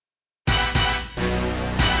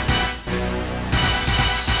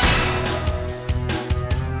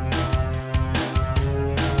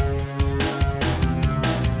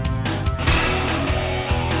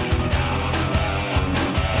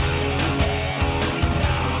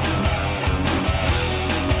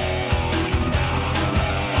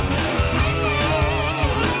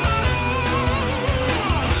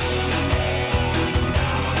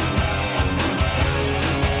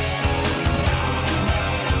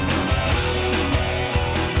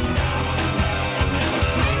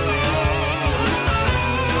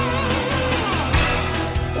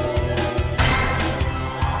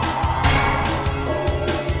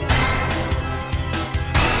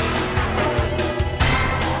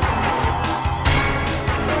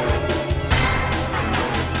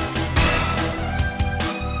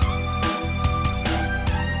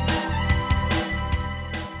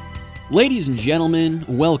Ladies and gentlemen,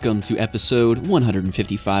 welcome to episode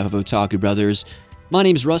 155 of Otaku Brothers. My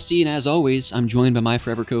name is Rusty, and as always, I'm joined by my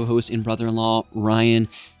forever co-host and brother-in-law, Ryan.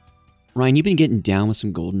 Ryan, you've been getting down with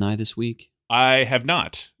some GoldenEye this week? I have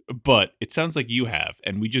not, but it sounds like you have,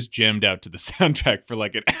 and we just jammed out to the soundtrack for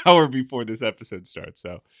like an hour before this episode starts,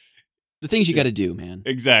 so... The things you gotta do, man.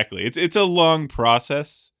 Exactly. It's a long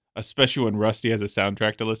process, especially when Rusty has a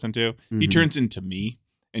soundtrack to listen to. He turns into me.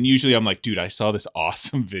 And usually I'm like, dude, I saw this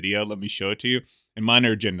awesome video. Let me show it to you. And mine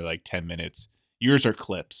are generally like 10 minutes. Yours are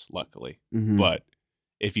clips, luckily. But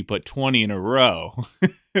if you put 20 in a row,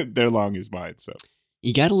 they're long as mine. So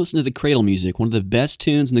you got to listen to the Cradle music, one of the best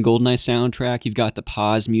tunes in the GoldenEye soundtrack. You've got the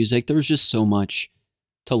pause music. There's just so much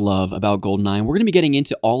to love about GoldenEye. We're going to be getting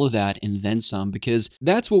into all of that and then some, because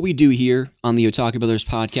that's what we do here on the Otaku Brothers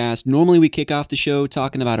podcast. Normally we kick off the show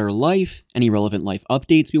talking about our life, any relevant life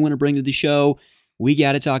updates we want to bring to the show. We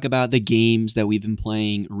got to talk about the games that we've been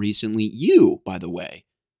playing recently. You, by the way,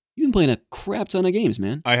 you've been playing a crap ton of games,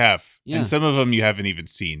 man. I have. Yeah. And some of them you haven't even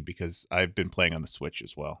seen because I've been playing on the Switch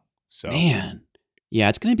as well. So Man. Yeah,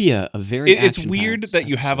 it's going to be a very It's weird action-packed that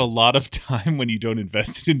you have a episode. lot of time when you don't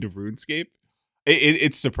invest it into RuneScape.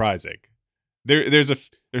 It's surprising. There's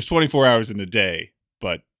 24 hours in a day,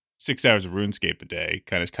 but 6 hours of RuneScape a day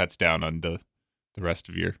kind of cuts down on the rest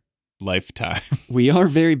of your lifetime. We are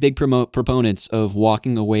very big proponents of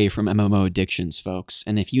walking away from MMO addictions, folks.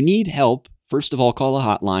 And if you need help, first of all, call a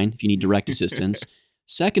hotline if you need direct assistance.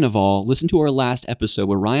 Second of all, listen to our last episode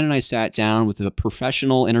where Ryan and I sat down with a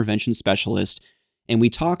professional intervention specialist, and we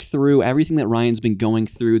talked through everything that Ryan's been going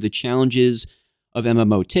through, the challenges of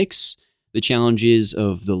MMO ticks, the challenges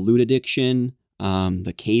of the loot addiction,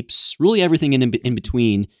 the capes, really everything in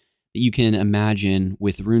between that you can imagine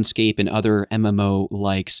with RuneScape and other MMO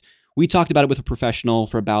likes. We talked about it with a professional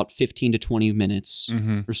for about 15 to 20 minutes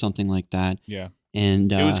or something like that. Yeah.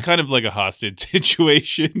 And it was kind of like a hostage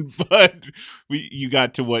situation, but you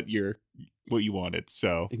got to what you wanted.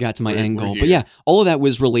 So it got to my end goal. here. But yeah, all of that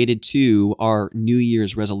was related to our New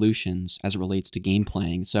Year's resolutions as it relates to game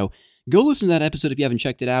playing. So go listen to that episode if you haven't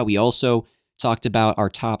checked it out. We also talked about our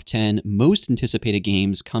top 10 most anticipated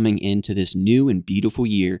games coming into this new and beautiful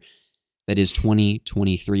year that is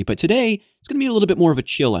 2023. But today, it's going to be a little bit more of a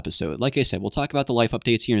chill episode. Like I said, we'll talk about the life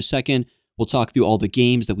updates here in a second. We'll talk through all the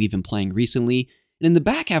games that we've been playing recently. And in the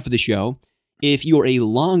back half of the show, if you're a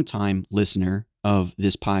longtime listener of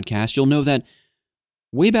this podcast, you'll know that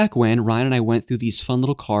way back when, Ryan and I went through these fun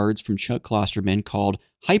little cards from Chuck Klosterman called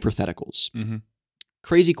Hypotheticals.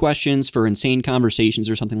 Crazy questions for insane conversations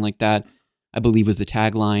or something like that, I believe was the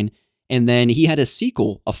tagline. And then he had a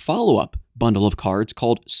sequel, a follow-up bundle of cards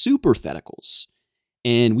called Supertheticals.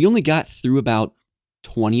 And we only got through about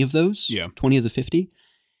 20 of those, 20 of the 50.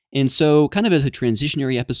 And so kind of as a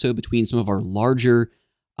transitionary episode between some of our larger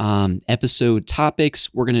episode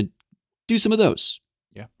topics, we're going to do some of those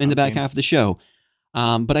in the back half of the show.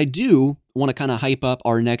 But I do want to kind of hype up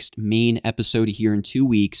our next main episode here in 2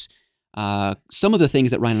 weeks. Some of the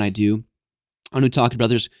things that Ryan and I do on Otaku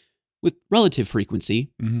Brothers with relative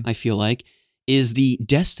frequency, I feel like, is the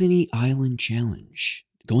Destiny Island Challenge.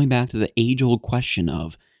 Going back to the age-old question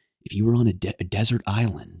of, if you were on a desert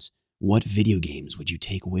island, what video games would you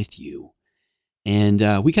take with you?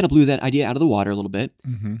 And we kind of blew that idea out of the water a little bit.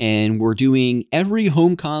 And we're doing every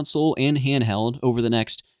home console and handheld over the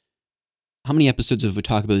next... How many episodes of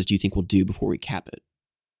Otaku Brothers do you think we'll do before we cap it?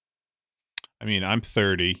 I mean, I'm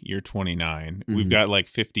 30, you're 29. We've got like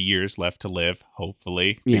 50 years left to live,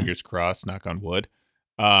 hopefully. Fingers crossed, knock on wood.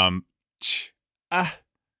 Maybe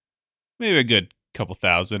a good couple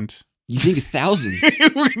thousand. You think thousands?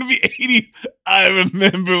 We're going to be 80. I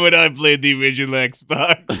remember when I played the original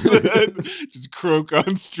Xbox. Just croak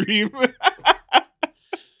on stream.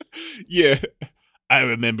 Yeah. I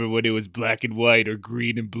remember when it was black and white or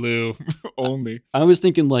green and blue only. I was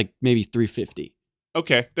thinking like maybe 350.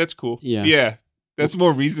 Okay, that's cool. Yeah. That's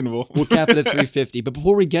more reasonable. We'll cap it at 350. But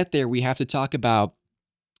before we get there, we have to talk about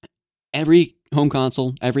every home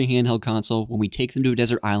console, every handheld console, when we take them to a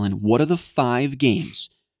desert island, what are the 5 games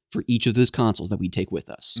for each of those consoles that we take with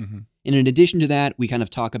us? And in addition to that, we kind of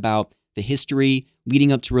talk about the history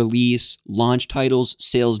leading up to release, launch titles,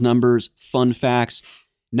 sales numbers, fun facts,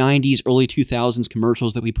 90s, early 2000s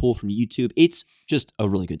commercials that we pull from YouTube. It's just a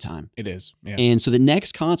really good time. It is, yeah. And so the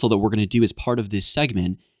next console that we're going to do as part of this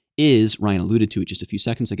segment is, Ryan alluded to it just a few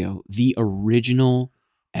seconds ago, the original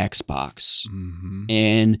Xbox.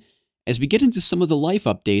 And as we get into some of the life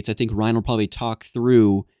updates, I think Ryan will probably talk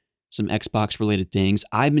through some Xbox-related things.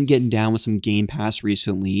 I've been getting down with some Game Pass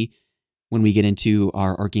recently when we get into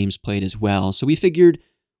our games played as well. So we figured,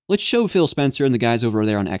 let's show Phil Spencer and the guys over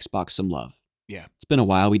there on Xbox some love. Yeah. It's been a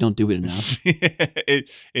while. We don't do it enough.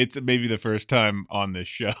 It's maybe the first time on this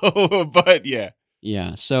show, but yeah,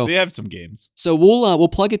 Yeah. So they have some games. So we'll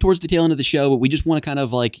plug it towards the tail end of the show, but we just want to kind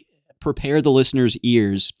of like prepare the listeners'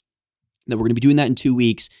 ears that we're going to be doing that in 2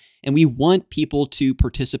 weeks, and we want people to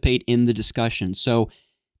participate in the discussion. So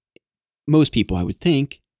most people, I would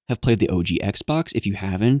think, have played the OG Xbox. If you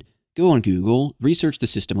haven't, go on Google, research the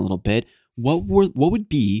system a little bit. What would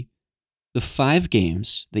be the 5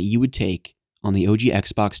 games that you would take on the OG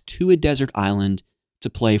Xbox to a desert island to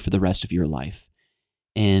play for the rest of your life?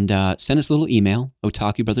 And send us a little email,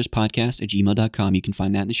 otakubrotherspodcast@gmail.com. You can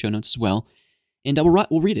find that in the show notes as well. And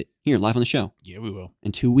we'll read it here live on the show. Yeah, we will.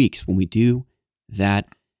 In 2 weeks when we do that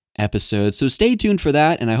episode. So stay tuned for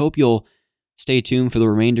that, and I hope you'll stay tuned for the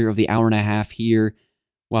remainder of the hour and a half here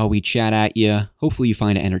while we chat at you. Hopefully you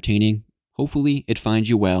find it entertaining. Hopefully it finds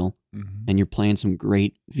you well, and you're playing some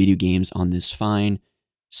great video games on this fine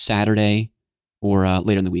Saturday or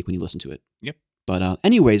later in the week when you listen to it. Yep. But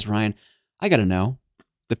anyways, Ryan, I got to know.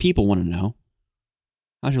 The people want to know,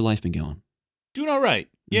 how's your life been going? Doing all right.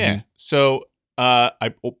 Yeah. So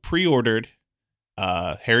I pre-ordered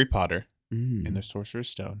Harry Potter and the Sorcerer's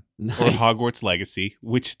Stone, Nice. or Hogwarts Legacy,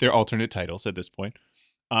 which they're alternate titles at this point.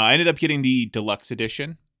 I ended up getting the deluxe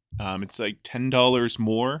edition. It's like $10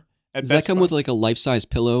 more at Does Best that come Buy. with like a life-size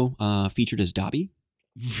pillow featured as Dobby?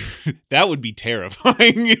 That would be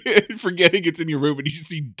terrifying. Forgetting it's in your room and you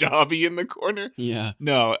see Dobby in the corner. Yeah.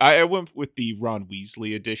 No, I went with the Ron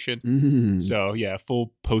Weasley edition. So yeah,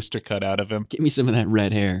 full poster cut out of him. Give me some of that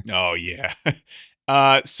red hair. Oh yeah.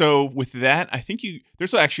 So with that, I think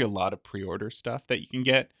there's actually a lot of pre-order stuff that you can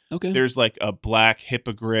get. Okay. There's like a black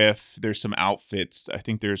hippogriff. There's some outfits. I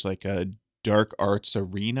think there's like a dark arts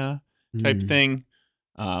arena type thing.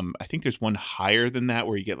 I think there's one higher than that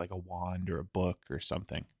where you get like a wand or a book or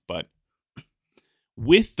something. But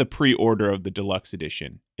with the pre-order of the deluxe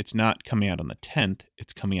edition, it's not coming out on the 10th.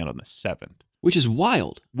 It's coming out on the 7th. Which is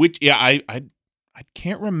wild. Which, yeah, I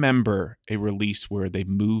can't remember a release where they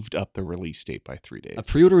moved up the release date by 3 days.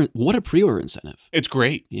 What a pre-order incentive. It's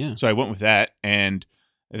great. Yeah. So I went with that, and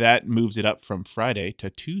that moves it up from Friday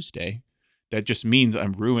to Tuesday. That just means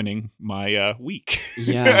I'm ruining my week.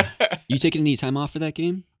 Yeah. You taking any time off for that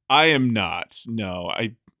game? I am not. No,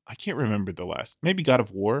 I can't remember the last. Maybe God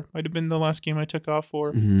of War might have been the last game I took off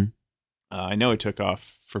for. I know I took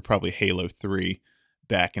off for probably Halo 3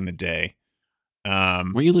 back in the day.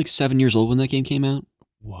 Were you like 7 years old when that game came out?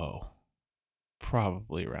 Whoa.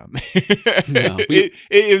 Probably around there. No,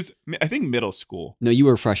 it was, I think, middle school. No, you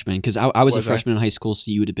were a freshman because I was a Was I? freshman in high school, so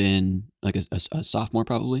you would have been like a sophomore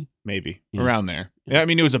probably. Maybe. Yeah. Around there. Yeah. I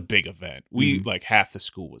mean, it was a big event. We, like, half the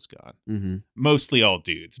school was gone. Mm-hmm. Mostly all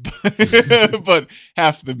dudes, but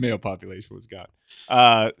half the male population was gone.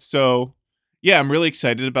 So, yeah, I'm really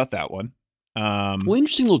excited about that one. Well,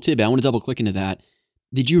 interesting little tidbit. I want to double click into that.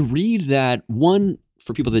 Did you read that one,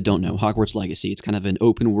 for people that don't know, Hogwarts Legacy, it's kind of an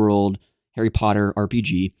open world Harry Potter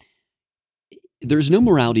RPG. There's no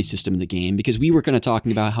morality system in the game because we were kind of talking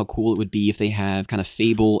about how cool it would be if they have kind of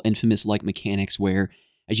Fable, Infamous-like mechanics where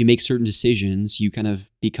as you make certain decisions, you kind of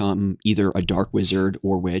become either a dark wizard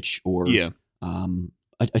or witch or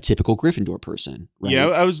a typical Gryffindor person. Right? Yeah,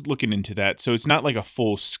 I was looking into that. So it's not like a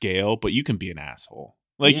full scale, but you can be an asshole.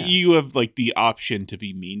 Like Yeah. you have like the option to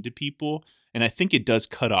be mean to people. And I think it does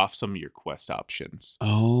cut off some of your quest options.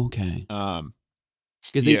 Oh, okay.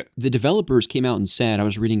 Because Yeah. the developers came out and said, I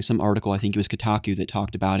was reading some article, I think it was Kotaku that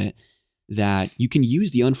talked about it, that you can use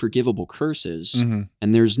the unforgivable curses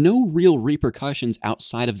and there's no real repercussions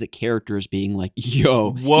outside of the characters being like,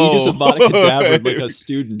 yo, Whoa. he just Avada Kedavra like a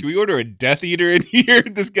student. Can we order a Death Eater in here?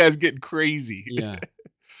 This guy's getting crazy. Yeah.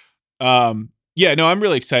 Yeah, no, I'm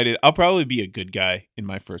really excited. I'll probably be a good guy in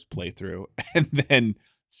my first playthrough. And then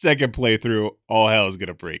second playthrough, all hell is going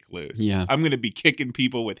to break loose. Yeah. I'm going to be kicking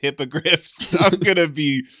people with hippogriffs. I'm going to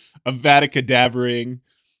be Avada Kedavraing,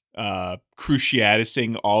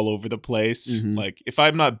 Cruciatusing all over the place. Like, if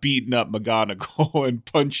I'm not beating up McGonagall and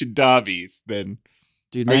punching Dobbies, then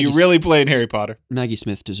Dude, are you really playing Harry Potter? Maggie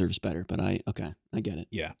Smith deserves better, but I get it.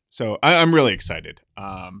 Yeah. So I'm really excited.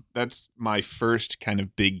 That's my first kind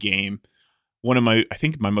of big game. One of I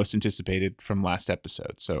think my most anticipated from last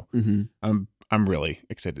episode. So I'm really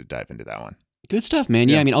excited to dive into that one. Good stuff, man.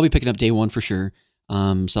 Yeah, I mean, I'll be picking up day one for sure.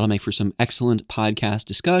 So that'll make for some excellent podcast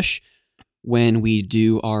discussion when we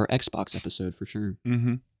do our Xbox episode for sure.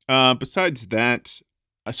 Besides that,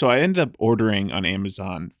 so I ended up ordering on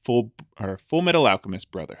Amazon Full Metal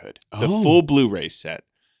Alchemist Brotherhood, the full Blu-ray set,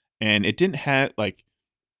 and it didn't have like.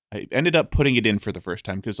 I ended up putting it in for the first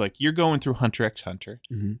time because like you're going through Hunter x Hunter,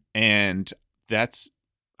 and that's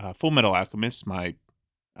Full Metal Alchemist, my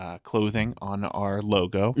clothing on our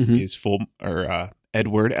logo Mhm. is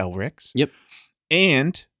Edward Elric's. Yep.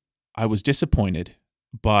 And I was disappointed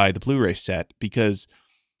by the Blu-ray set because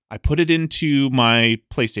I put it into my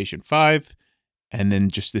PlayStation 5 and then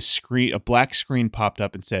just a black screen popped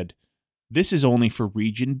up and said, "This is only for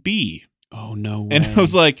Region B." Oh, no way. And I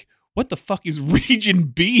was like, what the fuck is Region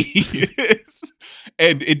B?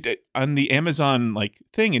 And it on the Amazon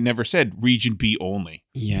thing, it never said Region B only.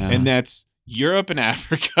 yeah. And that's Europe and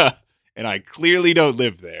Africa, and I clearly don't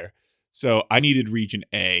live there. So I needed Region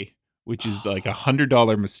A, which is like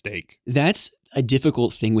 $100 mistake. That's a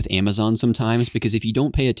difficult thing with Amazon sometimes, because if you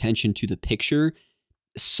don't pay attention to the picture,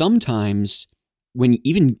 sometimes when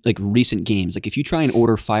even recent games, if you try and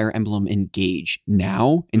order Fire Emblem Engage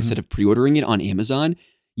now instead of pre-ordering it on Amazon,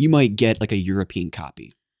 you might get a European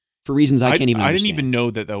copy for reasons I can't even understand. I didn't even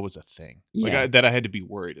know that was a thing. Yeah. That I had to be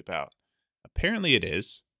worried about. Apparently it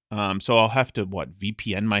is. So I'll have to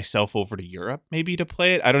VPN myself over to Europe maybe to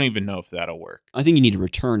play it. I don't even know if that'll work. I think you need to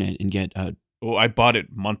return it and get Well, I bought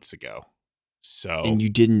it months ago. So and you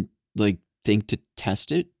didn't think to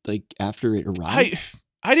test it after it arrived?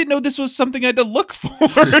 I didn't know this was something I had to look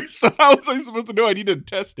for. So how was I supposed to know I needed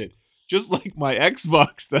to test it? Just like my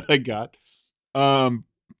Xbox that I got.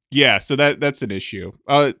 Yeah, so that's an issue.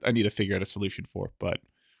 I need to figure out a solution for, but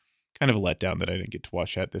kind of a letdown that I didn't get to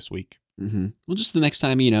watch that this week. Mm-hmm. Well, just the next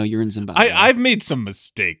time you're in Zimbabwe. I've made some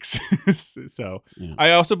mistakes. So yeah.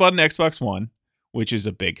 I also bought an Xbox One, which is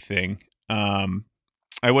a big thing.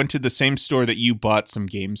 I went to the same store that you bought some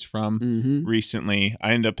games from recently.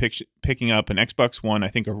 I ended up picking up an Xbox One, I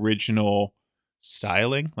think original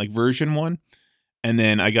styling, version 1. And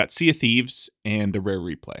then I got Sea of Thieves and the Rare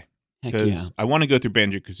Replay. Because I want to go through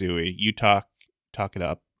Banjo-Kazooie. You talk it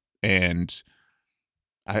up, and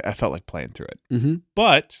I felt like playing through it. Mm-hmm.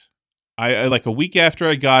 But I a week after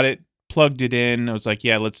I got it, plugged it in. I was like,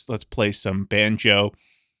 yeah, let's play some Banjo.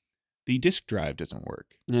 The disk drive doesn't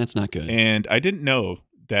work. That's not good. And I didn't know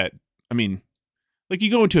that. I mean, you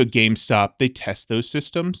go into a GameStop, they test those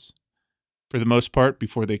systems for the most part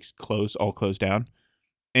before they close down.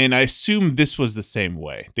 And I assume this was the same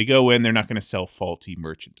way. They go in, they're not going to sell faulty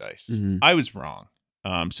merchandise. Mm-hmm. I was wrong.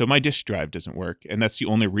 So my disk drive doesn't work. And that's the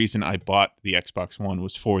only reason I bought the Xbox One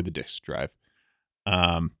was for the disk drive.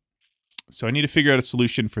 So I need to figure out a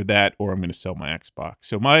solution for that, or I'm going to sell my Xbox.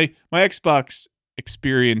 So my Xbox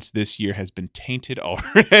experience this year has been tainted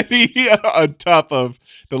already on top of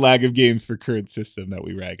the lag of games for current system that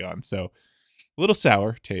we rag on. So a little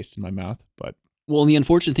sour taste in my mouth, but. Well, and the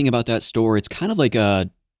unfortunate thing about that store, it's kind of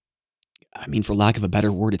for lack of a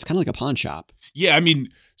better word, it's kind of like a pawn shop. Yeah,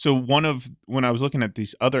 so when I was looking at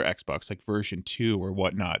these other Xbox, version 2 or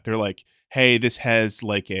whatnot, they're like, hey, this has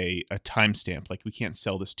a timestamp. We can't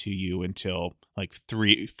sell this to you until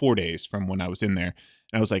 4 days from when I was in there.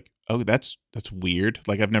 And I was like, oh, that's weird.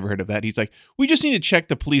 I've never heard of that. He's like, we just need to check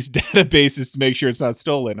the police databases to make sure it's not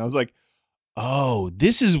stolen. I was like, oh,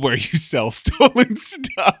 this is where you sell stolen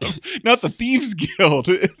stuff, not the Thieves Guild.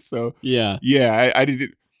 So yeah, I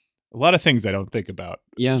did a lot of things I don't think about.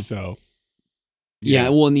 Yeah. So yeah.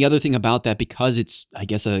 Well, and the other thing about that, because it's, I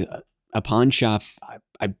guess, a pawn shop,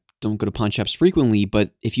 I don't go to pawn shops frequently,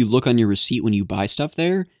 but if you look on your receipt when you buy stuff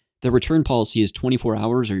there, the return policy is 24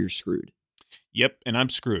 hours or you're screwed. Yep, and I'm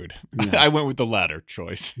screwed. Yeah. I went with the latter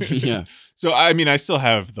choice. Yeah. So, I still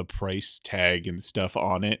have the price tag and stuff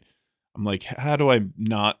on it. I'm like, how do I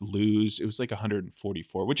not lose? It was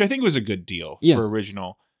 $144, which I think was a good deal for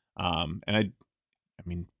original. And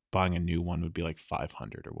buying a new one would be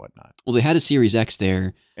 $500 or whatnot. Well, they had a Series X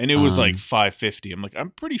there. And it was $550. I'm like,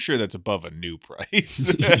 I'm pretty sure that's above a new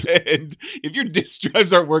price. And if your disk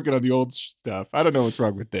drives aren't working on the old stuff, I don't know what's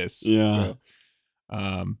wrong with this. Yeah.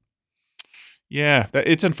 So, yeah,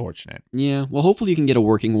 it's unfortunate. Yeah. Well, hopefully you can get a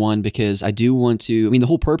working one, because I do want to. The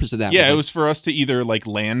whole purpose of that. Yeah, it was for us to either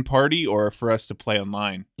LAN party or for us to play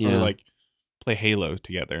online or play Halo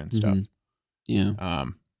together and stuff. Yeah.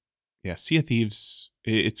 Yeah. Sea of Thieves.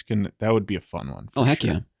 That would be a fun one. Oh, heck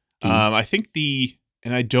sure. Yeah. I think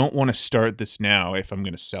and I don't want to start this now if I'm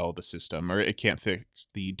going to sell the system, or it can't fix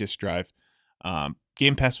the disk drive.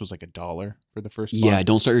 Game Pass was $1 for the first month. Yeah.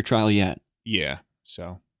 Don't start your trial yet. Yeah.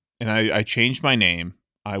 So. And I changed my name.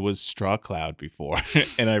 I was Straw Cloud before,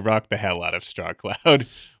 and I rocked the hell out of Straw Cloud.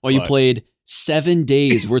 Well, you played 7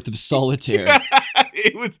 days worth of solitaire.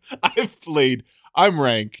 I'm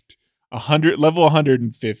ranked level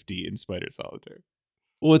 150 in Spider Solitaire.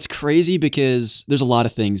 Well, it's crazy because there's a lot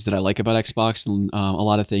of things that I like about Xbox, and a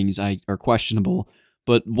lot of things are questionable.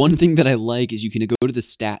 But one thing that I like is you can go to the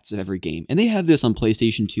stats of every game, and they have this on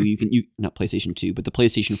PlayStation 2. Not PlayStation 2, but the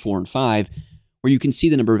PlayStation 4 and 5. where you can see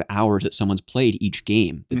the number of hours that someone's played each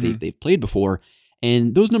game that they've played before.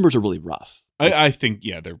 And those numbers are really rough. I think,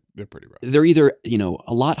 yeah, they're pretty rough. They're either,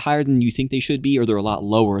 a lot higher than you think they should be, or they're a lot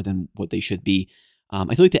lower than what they should be.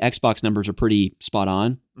 I feel like the Xbox numbers are pretty spot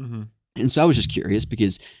on. Mm-hmm. And so I was just curious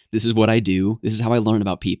because this is what I do. This is how I learn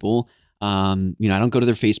about people. I don't go to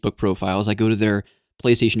their Facebook profiles. I go to their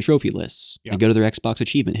PlayStation trophy lists. Yeah. I go to their Xbox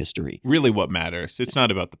achievement history. Really what matters. It's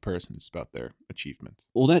not about the person. It's about their achievements.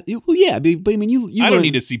 Well, yeah, but I mean, you I don't learn-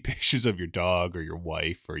 need to see pictures of your dog or your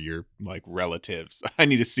wife or your relatives. I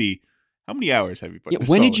need to see how many hours have you put in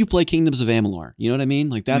when did you play Kingdoms of Amalur? You know what I mean?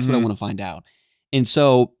 Like, that's what I want to find out. And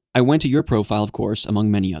so I went to your profile, of course,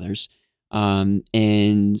 among many others.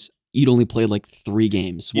 And you'd only played like 3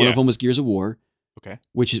 games. One of them was Gears of War. Okay.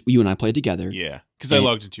 Which is you and I played together. Yeah. Because I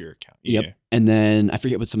logged into your account. Yep. Yeah. And then I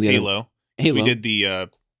forget what some of the Halo. Halo. We did the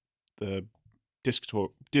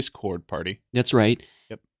Discord party. That's right.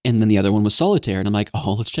 Yep. And then the other one was Solitaire. And I'm like,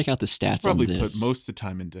 oh, let's check out the stats Probably on this. put most of the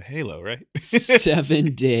time into Halo, right?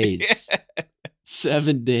 7 days.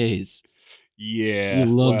 7 days. Yeah. You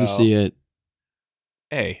love to see it.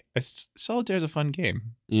 Hey, Solitaire is a fun game.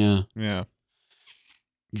 Yeah. Yeah.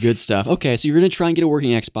 Good stuff. Okay, so you're going to try and get a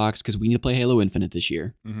working Xbox because we need to play Halo Infinite this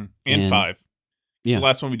year. Mm-hmm. And 5. Yeah. The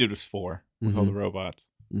last one we did was 4 with all the robots.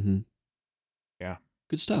 Mm-hmm. Yeah.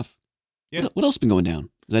 Good stuff. Yeah. What else been going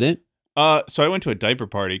down? Is that it? So I went to a diaper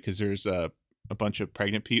party because there's a bunch of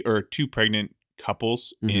pregnant or 2 pregnant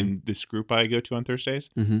couples in this group I go to on Thursdays.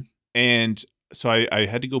 Mm-hmm. And so I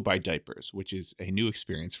had to go buy diapers, which is a new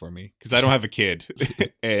experience for me because I don't have a kid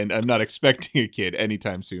and I'm not expecting a kid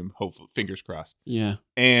anytime soon. Hopefully, fingers crossed. Yeah.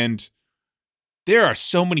 And there are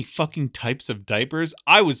so many fucking types of diapers.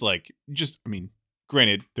 I was like,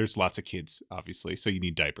 granted, there's lots of kids, obviously, so you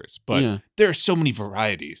need diapers. But there are so many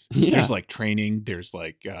varieties. Yeah. There's like training. There's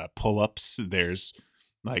like pull-ups. There's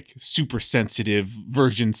like super sensitive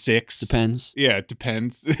version 6. Depends. Yeah, it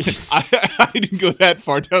depends. I didn't go that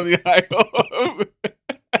far down the aisle.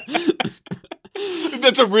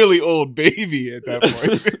 That's a really old baby at that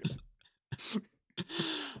point.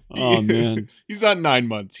 Oh, man. He's not 9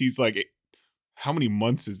 months. He's like, how many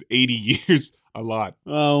months is 80 years? A lot.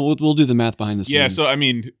 Oh, we'll do the math behind the scenes. Yeah, so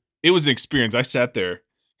it was an experience. I sat there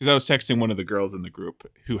because I was texting one of the girls in the group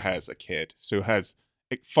who has a kid, so has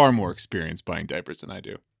far more experience buying diapers than I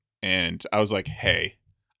do. And I was like, hey,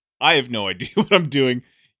 I have no idea what I'm doing.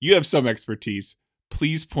 You have some expertise.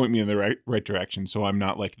 Please point me in the right direction so I'm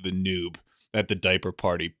not like the noob at the diaper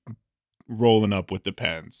party rolling up with the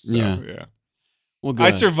pens. So, yeah. Well, good. I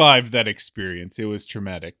survived that experience. It was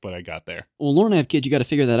traumatic, but I got there. Well, Lauren and I have kids. You got to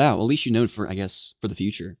figure that out. Well, at least you know for the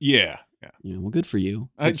future. Yeah. Well, good for you.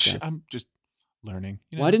 I'm just learning.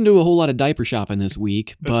 Well, I didn't do a whole lot of diaper shopping this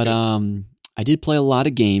week, but I did play a lot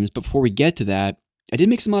of games. But before we get to that, I did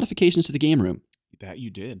make some modifications to the game room. That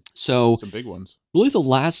you did. So some big ones. Really, the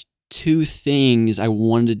last 2 things I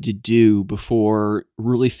wanted to do before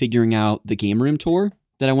really figuring out the game room tour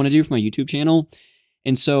that I want to do for my YouTube channel.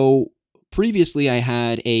 And so previously, I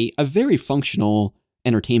had a very functional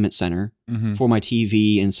entertainment center for my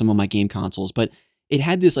TV and some of my game consoles, but it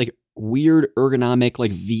had this like weird ergonomic,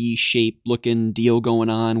 like V-shaped looking deal going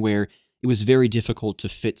on where it was very difficult to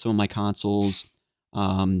fit some of my consoles.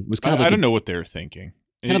 Was kind of like I don't know what they were thinking.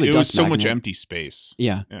 Kind of a it was dust so much magnet. empty space.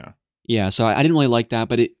 Yeah. So I didn't really like that,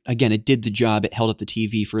 but it did the job. It held up the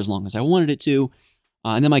TV for as long as I wanted it to.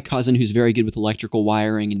 And then my cousin, who's very good with electrical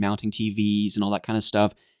wiring and mounting TVs and all that kind of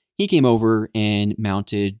stuff, he came over and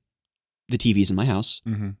mounted the TVs in my house,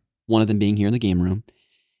 one of them being here in the game room.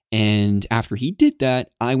 And after he did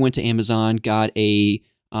that, I went to Amazon, got a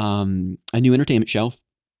new entertainment shelf.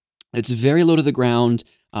 It's very low to the ground,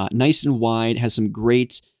 nice and wide, has some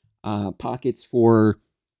great pockets for,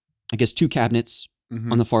 I guess, 2 cabinets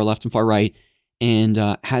on the far left and far right, and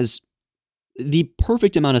has the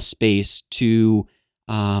perfect amount of space to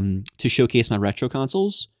showcase my retro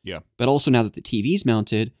consoles. Yeah. But also now that the TV's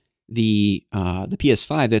mounted, the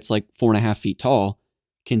PS5 that's like 4.5 feet tall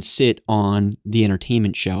can sit on the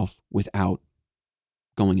entertainment shelf without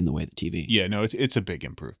going in the way of the TV. Yeah, no, it's a big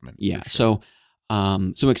improvement. Yeah. Sure. So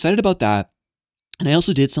I'm excited about that. And I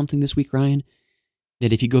also did something this week, Ryan,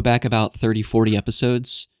 that if you go back about 30, 40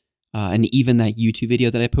 episodes, and even that YouTube video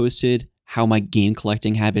that I posted, how my game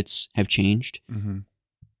collecting habits have changed,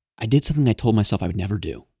 I did something I told myself I would never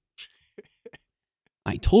do.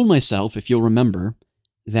 I told myself, if you'll remember,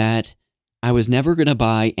 that I was never going to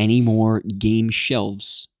buy any more game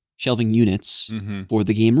shelving units for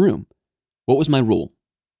the game room. What was my rule?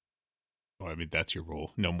 Well, I mean, that's your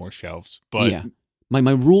rule. No more shelves. But yeah.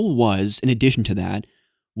 My rule was, in addition to that,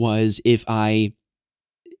 was if I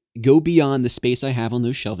go beyond the space I have on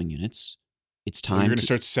those shelving units, It's You're time going to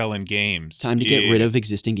start selling games. to get rid of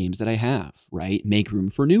existing games that I have, right? Make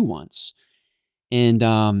room for new ones.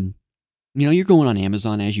 And, you're going on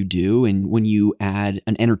Amazon as you do. And when you add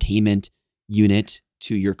an entertainment unit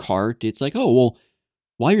to your cart, it's like, oh, well,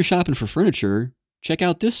 while you're shopping for furniture, check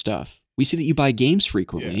out this stuff. We see that you buy games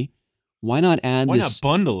frequently. Yeah. Why not add Why not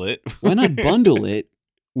bundle it? Why not bundle it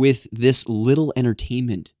with this little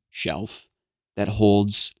entertainment shelf that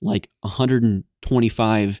holds like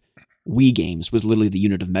 125 Wii games was literally the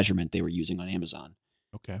unit of measurement they were using on Amazon.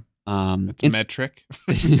 Okay. It's a metric.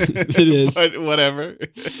 It is. But whatever.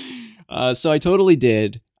 So I totally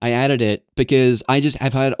did. I added it because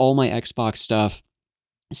I've had all my Xbox stuff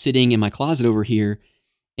sitting in my closet over here,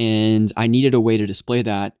 and I needed a way to display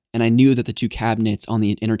that. And I knew that the 2 cabinets on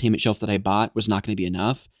the entertainment shelf that I bought was not going to be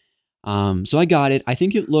enough. So I got it. I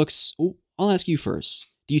think it looks... Oh, I'll ask you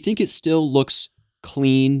first. Do you think it still looks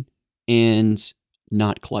clean and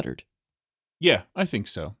not cluttered? Yeah, I think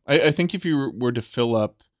so. I think if you were to fill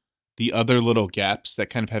up the other little gaps that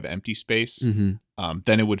kind of have empty space,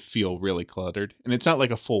 then it would feel really cluttered. And it's not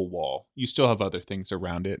like a full wall. You still have other things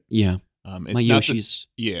around it. Yeah. It's my Yoshi's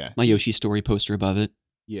my Yoshi story poster above it.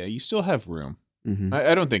 Yeah, you still have room. Mm-hmm.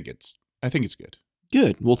 I think it's good.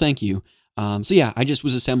 Good. Well, thank you. So yeah, I just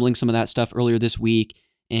was assembling some of that stuff earlier this week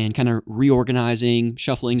and kind of reorganizing,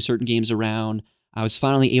 shuffling certain games around. I was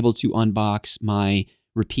finally able to unbox my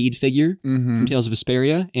Rapide figure from Tales of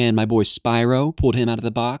Vesperia, and my boy Spyro, pulled him out of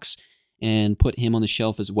the box and put him on the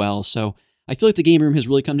shelf as well. So I feel like the game room has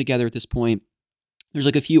really come together at this point. There's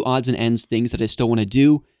like a few odds and ends things that I still want to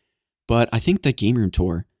do, but I think the game room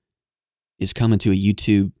tour is coming to a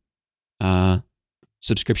YouTube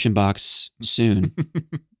subscription box soon.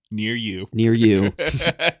 Near you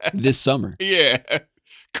this summer. Yeah,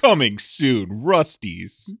 coming soon.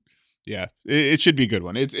 Rusty's. Yeah, it should be a good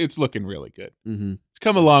one. It's looking really good. Mm-hmm. It's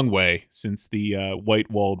come a long way since the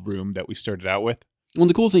white-walled room that we started out with. Well,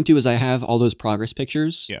 the cool thing too is I have all those progress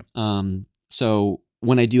pictures. Yeah. So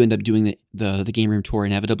when I do end up doing the game room tour,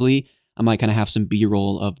 inevitably, I might kind of have some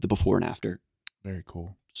B-roll of the before and after. Very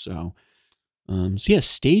cool. So yeah,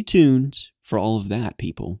 stay tuned for all of that,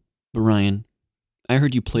 people. But Ryan, I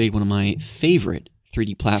heard you played one of my favorite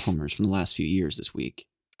 3D platformers from the last few years this week.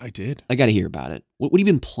 I did. I got to hear about it. What have you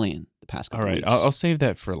been playing the past couple weeks? All right, I'll save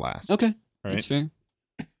that for last. Okay, all right. That's fair.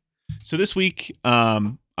 So this week,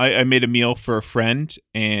 I made a meal for a friend,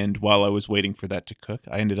 and while I was waiting for that to cook,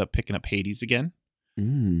 I ended up picking up Hades again.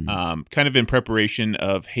 Kind of in preparation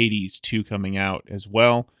of Hades 2 coming out as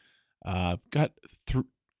well. Got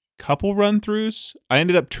couple run-throughs. I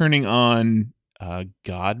ended up turning on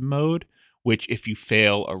God mode, which if you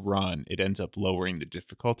fail a run, it ends up lowering the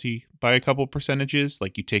difficulty by a couple percentages.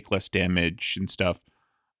 Like you take less damage and stuff.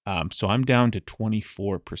 So I'm down to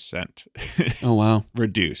 24%. Oh, wow.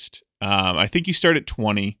 Reduced. I think you start at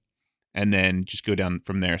 20 and then just go down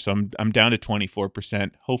from there. So I'm down to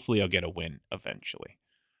 24%. Hopefully I'll get a win eventually.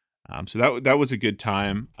 So that was a good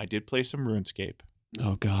time. I did play some RuneScape.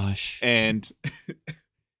 Oh, gosh. And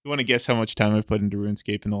you want to guess how much time I've put into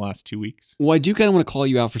RuneScape in the last 2 weeks? Well, I do kind of want to call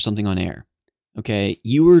you out for something on air. Okay,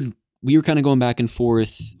 we were kind of going back and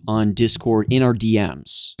forth on Discord in our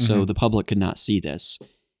DMs, so the public could not see this.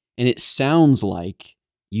 And it sounds like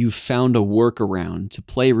you found a workaround to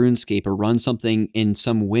play RuneScape or run something in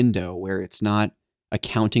some window where it's not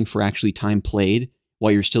accounting for actually time played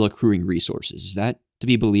while you're still accruing resources. Is that to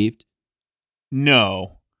be believed?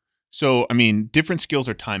 No. So, I mean, different skills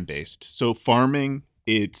are time-based. So farming,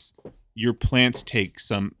 it's your plants take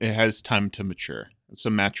it has time to mature,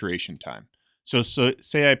 some maturation time. So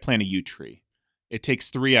say I plant a yew tree. It takes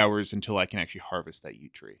 3 hours until I can actually harvest that yew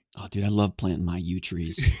tree. Oh, dude, I love planting my yew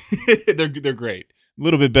trees. They're great. A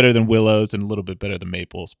little bit better than willows and a little bit better than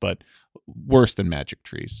maples, but worse than magic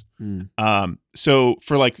trees. So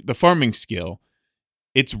for like the farming skill,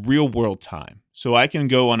 it's real world time. So I can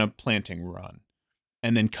go on a planting run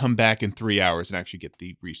and then come back in 3 hours and actually get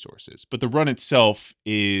the resources. But the run itself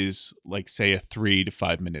is like, say, a 3 to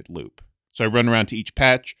 5 minute loop. So I run around to each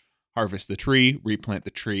patch, harvest the tree, replant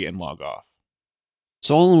the tree, and log off.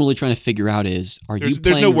 So all I'm really trying to figure out is,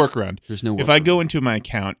 there's no workaround. There's no workaround. If I go into my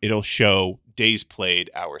account, it'll show days played,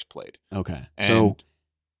 hours played. Okay. So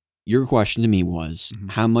your question to me was,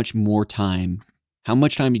 how much time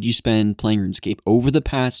did you spend playing RuneScape over the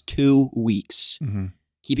past 2 weeks?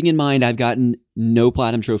 Keeping in mind, I've gotten no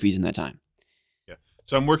platinum trophies in that time. Yeah.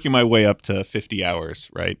 So I'm working my way up to 50 hours,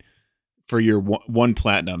 right? For your one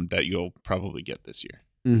platinum that you'll probably get this year.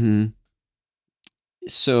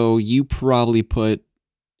 So you probably put,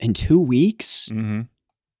 in 2 weeks,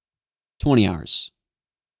 20 hours.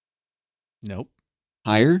 Nope.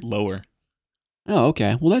 Higher? Lower. Oh,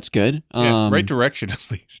 okay. Well, that's good. Yeah, right direction at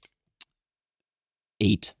least.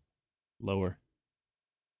 8. Lower.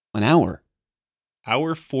 An hour.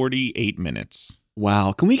 Hour 48 minutes.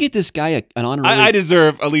 Wow. Can we get this guy an honorary? I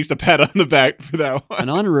deserve at least a pat on the back for that one. An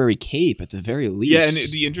honorary cape at the very least. Yeah, and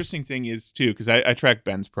the interesting thing is too, because I track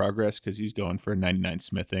Ben's progress because he's going for 99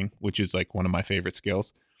 smithing, which is like one of my favorite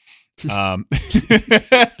skills. The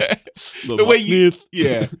way you,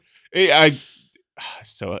 yeah, I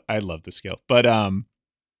love the skill, but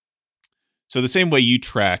so the same way you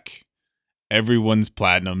track everyone's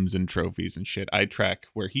platinums and trophies and shit, I track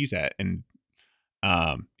where he's at, and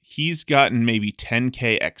he's gotten maybe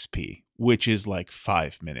 10k XP, which is like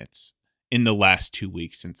 5 minutes in the last 2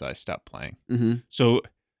 weeks since I stopped playing. Mm-hmm. So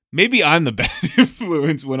maybe I'm the bad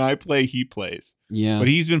influence. When I play, he plays. Yeah. But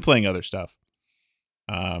he's been playing other stuff.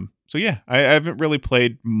 So yeah, I haven't really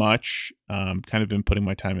played much. Kind of been putting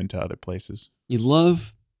my time into other places. You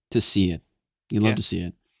love to see it. You love to see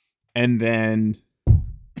it. And then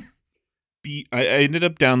I ended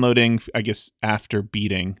up downloading, I guess, after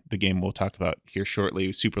beating the game we'll talk about here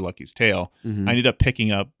shortly, Super Lucky's Tale. Mm-hmm. I ended up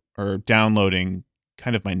picking up or downloading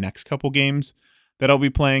kind of my next couple games that I'll be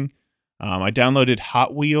playing. I downloaded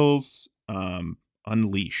Hot Wheels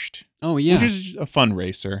Unleashed. Oh, yeah. Which is a fun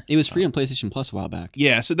racer. It was free on PlayStation Plus a while back.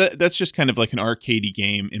 Yeah, so that's just kind of like an arcadey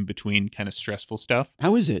game in between kind of stressful stuff.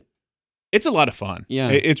 How is it? It's a lot of fun. Yeah.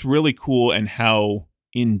 It's really cool, and how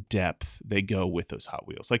in-depth they go with those Hot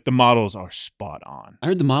Wheels. Like, the models are spot on. I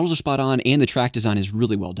heard the models are spot on, and the track design is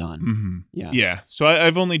really well done. Mm-hmm. Yeah. Yeah. So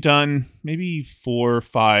I've only done maybe 4 or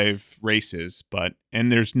 5 races,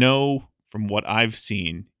 and there's no, from what I've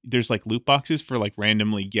seen, there's like loot boxes for like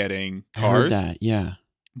randomly getting cars. I heard that, yeah.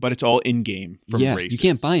 But it's all in-game from races. You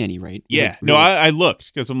can't buy any, right? Yeah. Like, no, I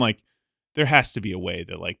looked because I'm like, there has to be a way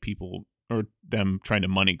that like people or them trying to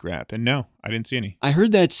money grab. And no, I didn't see any. I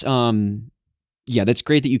heard that's, that's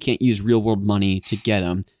great that you can't use real world money to get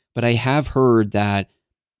them. But I have heard that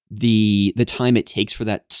the time it takes for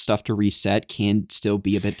that stuff to reset can still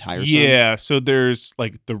be a bit tiresome. Yeah. So there's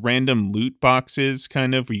like the random loot boxes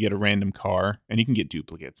kind of where you get a random car and you can get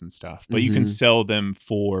duplicates and stuff, but you can sell them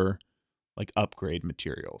for like upgrade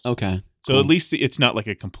materials. Okay. So at least it's not like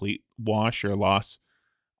a complete wash or loss.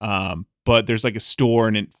 But there's like a store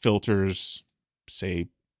and it filters, say,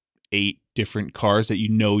 8 different cars that you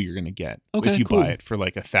know you're going to get if you buy it for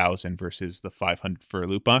like 1,000 versus the 500 for a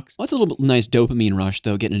loot box. Well, that's a little nice dopamine rush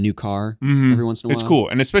though, getting a new car every once in a while. It's cool.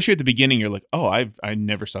 And especially at the beginning, you're like, oh, I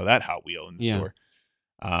never saw that Hot Wheel in the store.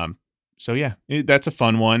 So yeah, that's a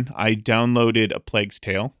fun one. I downloaded A Plague's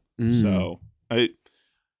Tale. So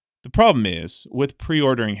the problem is with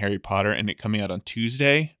pre-ordering Harry Potter and it coming out on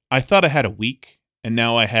Tuesday, I thought I had a week and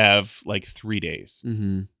now I have like 3 days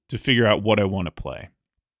to figure out what I want to play.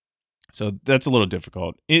 So that's a little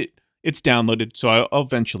difficult. It's downloaded, so I'll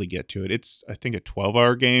eventually get to it. It's, I think, a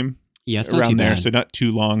 12-hour game. Yeah, it's around not too there, bad. so not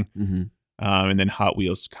too long. And then Hot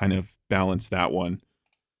Wheels kind of balance that one.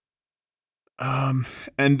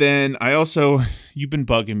 And then I also, you've been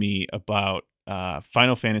bugging me about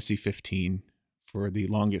Final Fantasy 15 for the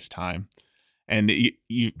longest time. And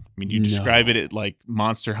you describe it like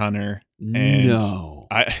Monster Hunter. And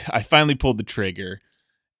I finally pulled the trigger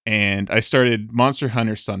and I started Monster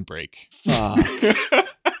Hunter Sunbreak.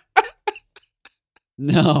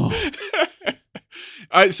 No.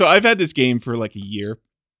 So I've had this game for like a year.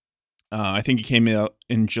 I think it came out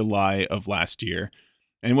in July of last year.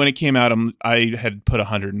 And when it came out, I had put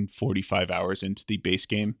 145 hours into the base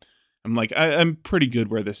game. I'm like, I'm pretty good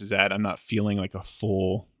where this is at. I'm not feeling like a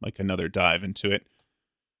full, like another dive into it.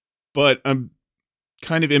 But I'm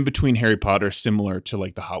kind of in between Harry Potter, similar to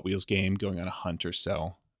like the Hot Wheels game, going on a hunt or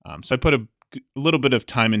so. So I put a little bit of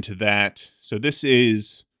time into that. So this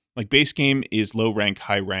is, like, base game is low rank,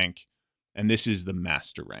 high rank, and this is the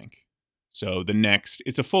master rank. So the next,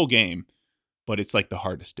 it's a full game, but it's like the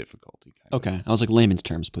hardest difficulty. Okay. I was like, layman's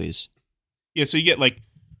terms, please. Yeah, so you get like,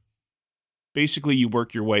 basically you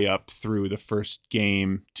work your way up through the first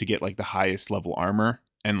game to get like the highest level armor,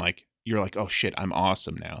 and like you're like, oh shit, I'm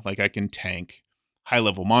awesome now. Like I can tank high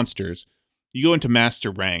level monsters. You go into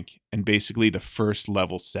master rank, and basically the first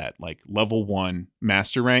level set, like level 1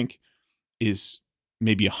 master rank, is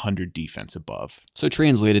maybe 100 defense above. So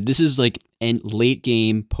translated, this is like late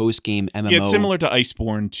game, post game MMO. Yeah, it's similar to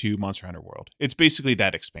Iceborne to Monster Hunter World. It's basically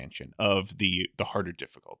that expansion of the harder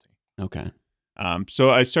difficulty. Okay.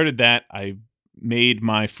 So I started that. I made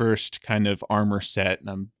my first kind of armor set, and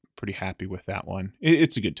I'm pretty happy with that one.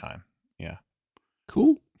 It's a good time. Yeah.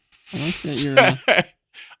 Cool. I like that you're...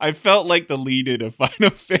 I felt like the lead-in of Final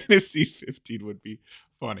Fantasy 15 would be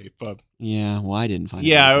funny, but Yeah, well, I didn't find it.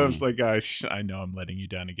 yeah, I very was funny. like, I know I'm letting you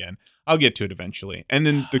down again. I'll get to it eventually. And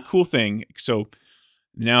then the cool thing, so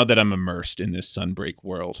now that I'm immersed in this Sunbreak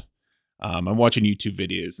world, I'm watching YouTube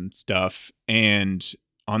videos and stuff. And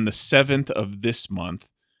on the 7th of this month,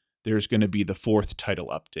 there's going to be the 4th title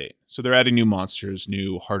update. So they're adding new monsters,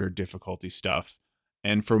 new harder difficulty stuff.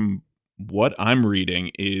 And from what I'm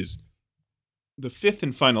reading is the 5th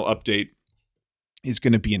and final update is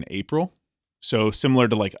going to be in April. So similar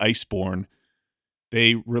to like Iceborne,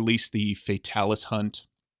 they released the Fatalis Hunt,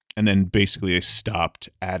 and then basically they stopped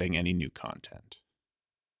adding any new content.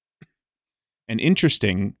 And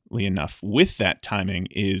interestingly enough, with that timing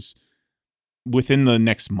is within the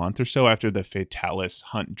next month or so after the Fatalis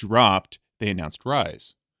Hunt dropped, they announced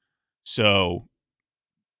Rise. So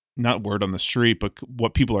not word on the street, but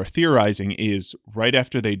what people are theorizing is right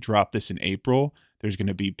after they drop this in April, there's going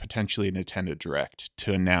to be potentially a Nintendo Direct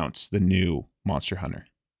to announce the new Monster Hunter.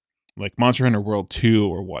 Like Monster Hunter World 2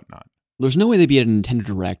 or whatnot. There's no way they'd be at a Nintendo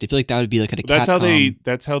Direct. I feel like that would be like at a Capcom.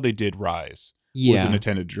 That's how they did Rise. Yeah. Was a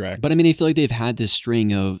Nintendo Direct. But I mean, I feel like they've had this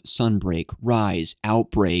string of Sunbreak, Rise,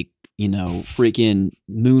 Outbreak, freaking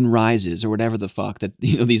Moon Rises or whatever the fuck that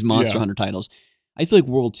these Monster Hunter titles. I feel like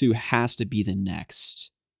World 2 has to be the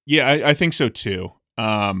next. Yeah, I think so too.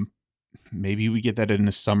 Maybe we get that in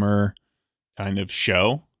the summer kind of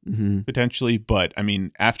show. Potentially, but I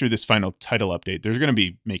mean, after this final title update, they're going to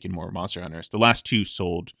be making more Monster Hunters. The last 2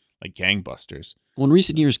 sold like gangbusters. Well, in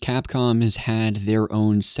recent years, Capcom has had their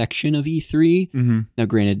own section of E3. Now,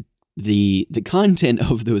 granted, the content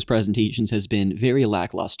of those presentations has been very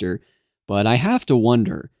lackluster, but I have to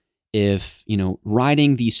wonder if,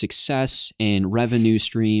 riding the success and revenue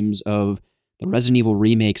streams of the Resident Evil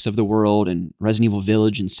remakes of the world and Resident Evil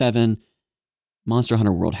Village and 7, Monster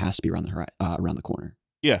Hunter World has to be around the corner.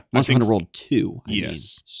 Yeah, Monster Hunter World 2. I yes. mean,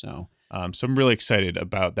 so I'm really excited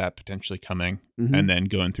about that potentially coming, and then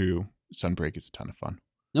going through Sunbreak is a ton of fun.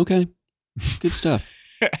 Okay, good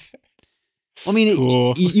stuff. I mean,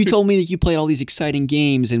 cool. you told me that you played all these exciting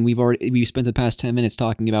games, and we've spent the past 10 minutes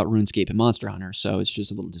talking about RuneScape and Monster Hunter, so it's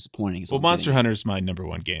just a little disappointing. Well, Monster Hunter is my number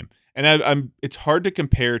 1 game, and I'm. It's hard to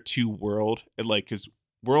compare to World, because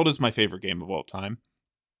World is my favorite game of all time,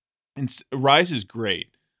 and Rise is great.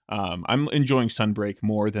 I'm enjoying Sunbreak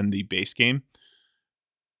more than the base game,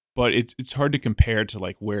 but it's hard to compare to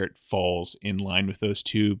like where it falls in line with those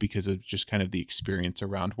two because of just kind of the experience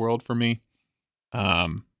around World for me.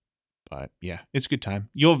 But yeah, it's a good time.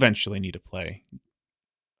 You'll eventually need to play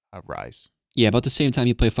Rise. Yeah, about the same time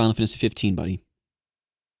you play Final Fantasy 15, buddy.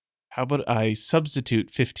 How about I substitute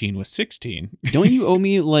 15 with 16? Don't you owe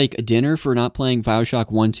me like a dinner for not playing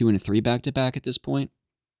Bioshock 1, 2, and 3 back to back at this point?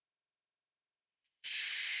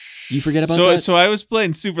 You forget about that? So I was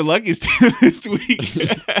playing Super Lucky's Tale this week.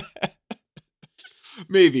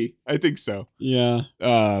 Maybe. I think so. Yeah.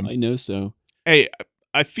 I know so. Hey,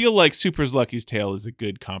 I feel like Super Lucky's Tale is a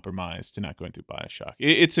good compromise to not going through Bioshock.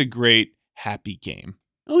 It's a great, happy game.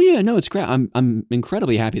 Oh yeah, no, it's great. I'm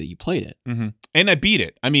incredibly happy that you played it. And I beat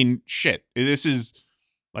it. I mean, shit. This is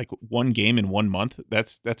like 1 game in 1 month.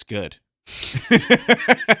 That's good.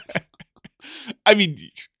 I mean,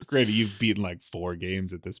 granted, you've beaten like 4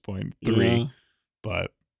 games at this point, 3, yeah.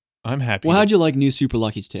 But I'm happy. Well, how'd you like New Super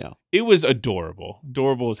Lucky's Tale? It was adorable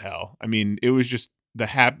as hell. I mean, it was just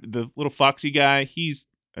the little foxy guy. He's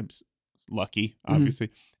lucky, obviously.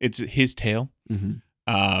 It's his tale.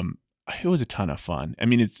 It was a ton of fun. I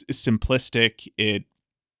mean, it's simplistic.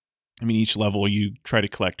 Each level you try to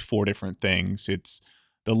collect 4 different things. It's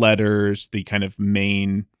the letters, the kind of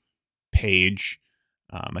main page,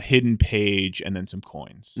 a hidden page, and then some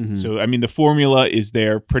coins. So, I mean, the formula is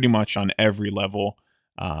there pretty much on every level,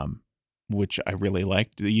 which I really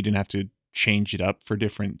liked. You didn't have to change it up for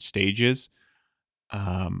different stages.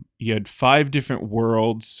 You had 5 different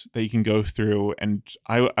worlds that you can go through, and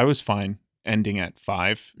I was fine ending at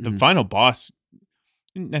 5. The final boss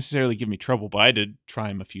didn't necessarily give me trouble, but I had to try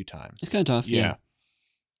him a few times. It's kind of tough, yeah.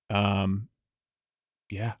 I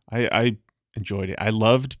enjoyed it. I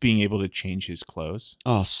loved being able to change his clothes.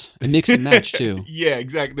 Oh, mix and match too. Yeah,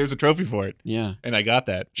 exactly. There's a trophy for it. Yeah. And I got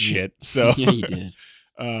that shit. So yeah, you did.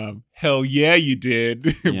 Hell yeah, you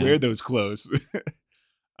did. Yeah. Wear those clothes.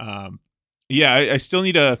 I still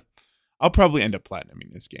need I'll probably end up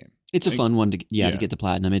platinuming this game. It's a fun one to get the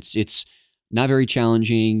platinum. It's not very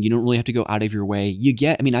challenging. You don't really have to go out of your way. You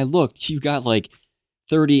got like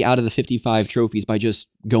 30 out of the 55 trophies by just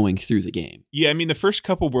going through the game. Yeah, I mean, the first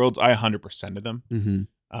couple worlds, I 100%ed of them.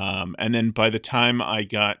 And then by the time I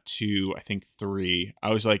got to, I think 3,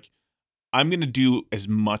 I was like, I'm going to do as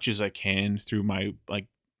much as I can through my, like,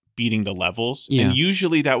 beating the levels. Yeah. And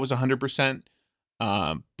usually that was 100%.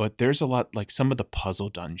 But there's a lot, like some of the puzzle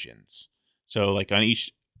dungeons. So like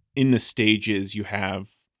in the stages, you have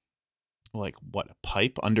like a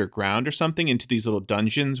pipe underground or something into these little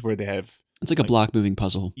dungeons where they have. It's like a block moving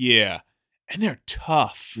puzzle. Yeah. And they're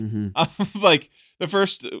tough. Mm-hmm. Like the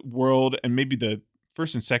first world and maybe the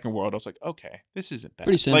first and second world, I was like, okay, this isn't bad.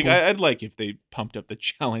 Pretty simple. Like I'd like if they pumped up the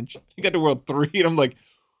challenge. I got to world 3 and I'm like,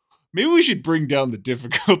 maybe we should bring down the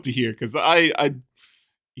difficulty here because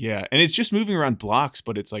yeah, and it's just moving around blocks,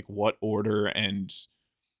 but it's like what order, and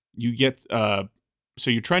you get so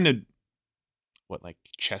you're trying to like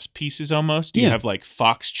chess pieces almost. You have like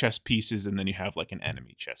fox chess pieces, and then you have like an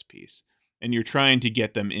enemy chess piece, and you're trying to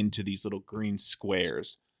get them into these little green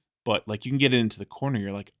squares. But like you can get it into the corner,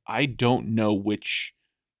 you're like, I don't know which.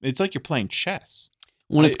 It's like you're playing chess.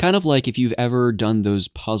 Well, it's kind of like if you've ever done those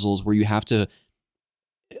puzzles where you have to.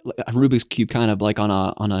 A Rubik's Cube kind of like on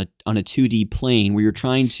a 2D plane where you're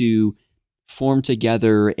trying to form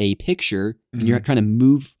together a picture and you're trying to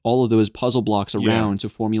move all of those puzzle blocks around to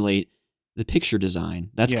formulate the picture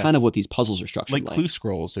design. That's kind of what these puzzles are structured like. Clue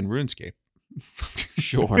scrolls in RuneScape.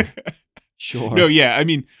 Sure. No, yeah. I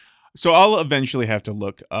mean, so I'll eventually have to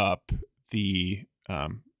look up the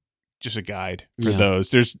just a guide for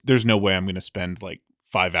those. There's no way I'm going to spend like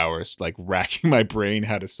 5 hours like racking my brain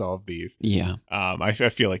how to solve these. Yeah. I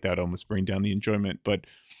feel like that would almost bring down the enjoyment. But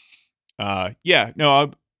yeah,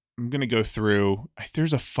 no, I'm going to go through.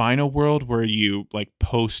 There's a final world where you like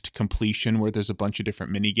post completion where there's a bunch of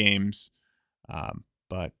different mini games.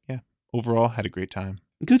 But yeah, overall had a great time.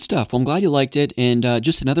 Good stuff. Well, I'm glad you liked it. And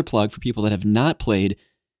just another plug for people that have not played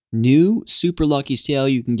new Super Lucky's Tale.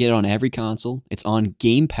 You can get it on every console. It's on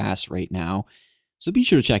Game Pass right now. So be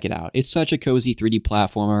sure to check it out. It's such a cozy 3D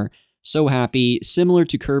platformer. So happy. Similar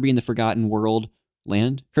to Kirby in the Forgotten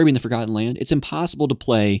Land. It's impossible to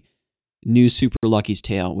play new Super Lucky's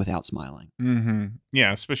Tale without smiling. Mm-hmm.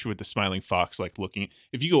 Yeah, especially with the smiling fox, like looking.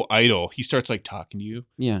 If you go idle, he starts like talking to you.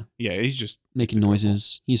 Yeah. Yeah, he's just making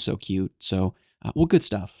noises. He's so cute. So, well, good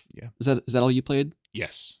stuff. Yeah. Is that all you played?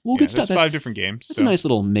 Yes. Well, good stuff. 5 different games. That's a nice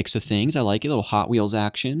little mix of things. I like it. A little Hot Wheels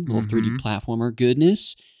action, a little 3D platformer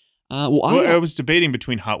goodness. I was debating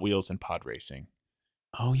between Hot Wheels and pod racing.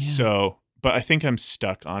 Oh, yeah. So, but I think I'm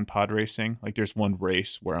stuck on pod racing. Like there's one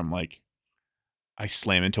race where I'm like, I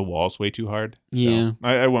slam into walls way too hard. So yeah.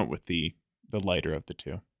 I went with the lighter of the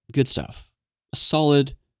two. Good stuff. A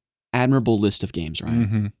solid, admirable list of games, right?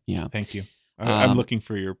 Mm-hmm. Yeah. Thank you. I'm looking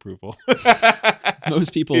for your approval.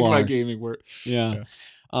 Most people in are. my gaming work. Yeah.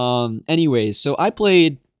 Anyways, so I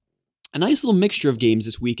played a nice little mixture of games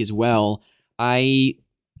this week as well. I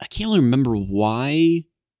can't really remember why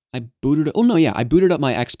I booted up. Oh, no, yeah. I booted up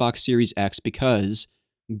my Xbox Series X because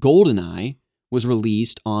GoldenEye was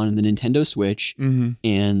released on the Nintendo Switch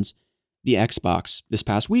and the Xbox this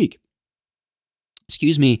past week.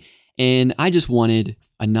 Excuse me. And I just wanted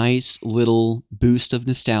a nice little boost of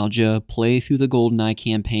nostalgia, play through the GoldenEye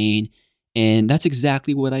campaign, and that's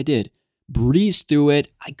exactly what I did. Breezed through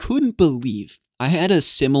it. I couldn't believe I had a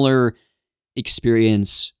similar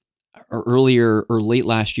experience earlier or late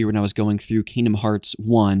last year when I was going through Kingdom Hearts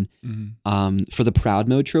 1 for the Proud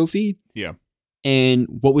Mode trophy. Yeah. And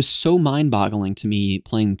what was so mind-boggling to me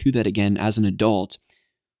playing through that again as an adult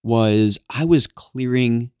was I was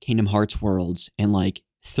clearing Kingdom Hearts worlds in like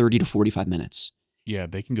 30 to 45 minutes. Yeah,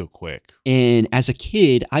 they can go quick. And as a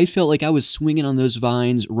kid, I felt like I was swinging on those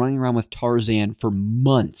vines, running around with Tarzan for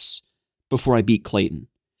months before I beat Clayton.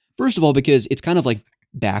 First of all, because it's kind of like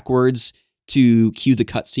backwards to cue the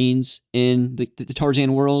cutscenes in the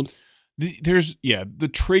Tarzan world. The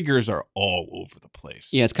triggers are all over the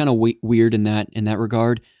place. Yeah, it's kind of weird in that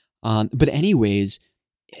regard. But anyways,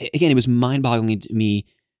 again, it was mind-boggling to me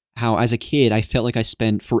how as a kid, I felt like I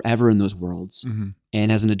spent forever in those worlds.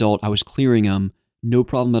 And as an adult, I was clearing them, no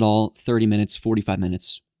problem at all, 30 minutes, 45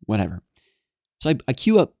 minutes, whatever. So I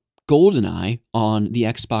queue up GoldenEye on the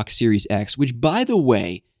Xbox Series X, which, by the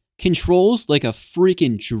way, controls like a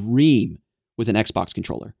freaking dream with an Xbox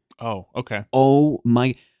controller. Oh, okay. Oh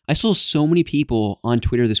my... I saw so many people on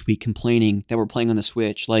Twitter this week complaining that we're playing on the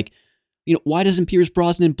Switch. Like, why doesn't Pierce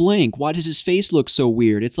Brosnan blink? Why does his face look so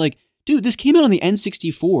weird? It's like, dude, this came out on the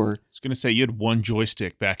N64. I was going to say, you had one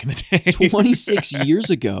joystick back in the day. 26 years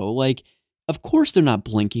ago. Like, of course they're not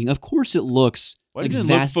blinking. Of course it looks... Why does it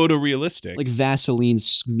look photorealistic? Like Vaseline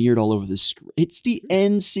smeared all over the screen. It's the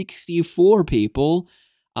N64, people.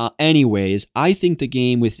 Anyways, I think the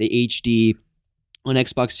game with the HD on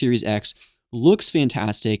Xbox Series X looks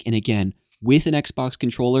fantastic, and again, with an Xbox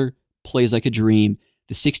controller, plays like a dream.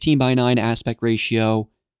 The 16:9 aspect ratio,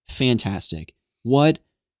 fantastic. What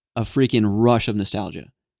a freaking rush of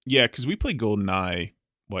nostalgia. Yeah, because we played GoldenEye,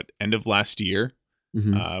 end of last year?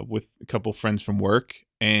 with a couple friends from work,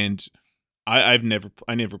 and I never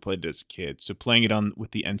played it as a kid. So playing it on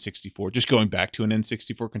with the N64, just going back to an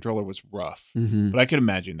N64 controller was rough. But I could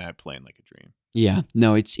imagine that playing like a dream. Yeah,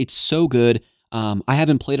 no, it's so good. I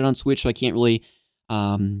haven't played it on Switch, so I can't really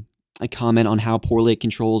comment on how poorly it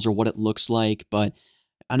controls or what it looks like. But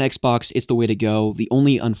on Xbox, it's the way to go. The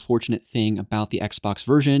only unfortunate thing about the Xbox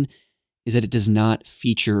version is that it does not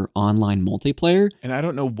feature online multiplayer. And I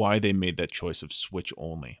don't know why they made that choice of Switch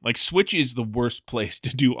only. Like, Switch is the worst place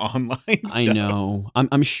to do online stuff. I know.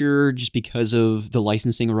 I'm sure just because of the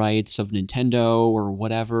licensing rights of Nintendo or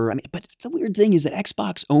whatever. I mean, but the weird thing is that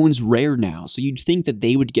Xbox owns Rare now, so you'd think that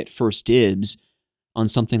they would get first dibs on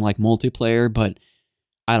something like multiplayer, but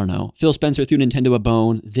I don't know. Phil Spencer threw Nintendo a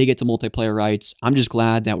bone. They get the multiplayer rights. I'm just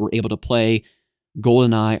glad that we're able to play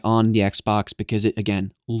GoldenEye on the Xbox because it,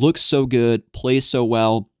 again, looks so good, plays so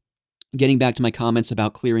well. Getting back to my comments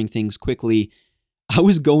about clearing things quickly, I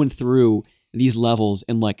was going through these levels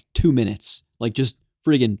in like 2 minutes, like just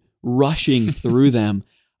friggin' rushing through them.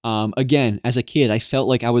 Again, as a kid, I felt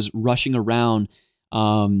like I was rushing around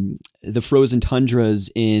the frozen tundras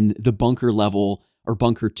in the bunker level, or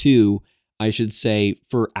bunker 2, I should say,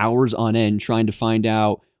 for hours on end trying to find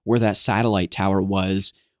out where that satellite tower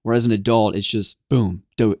was. Whereas an adult, it's just boom,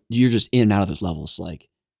 you're just in and out of those levels like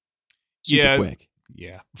super quick.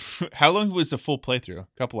 Yeah. How long was the full playthrough? A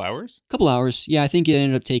couple hours? Couple hours. Yeah, I think it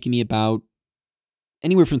ended up taking me about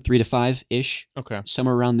anywhere from 3 to 5-ish. Okay.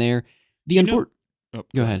 Somewhere around there. Go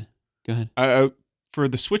ahead. For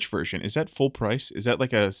the Switch version, is that full price? Is that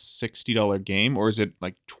like a $60 game, or is it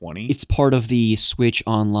like $20? It's part of the Switch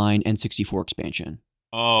Online N64 expansion.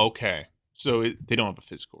 Oh, okay. So they don't have a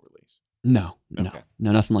physical release. No,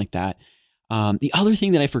 nothing like that. The other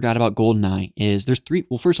thing that I forgot about GoldenEye is there's 3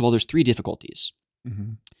 difficulties.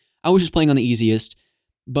 Mm-hmm. I was just playing on the easiest,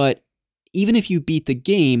 but even if you beat the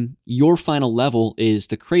game, your final level is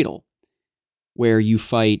the Cradle, where you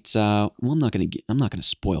fight. I'm not gonna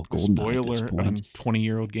spoil GoldenEye at this point. Spoiler,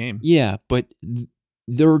 20-year-old game. Yeah, but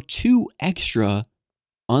there are 2 extra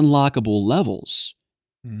unlockable levels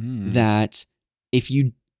that if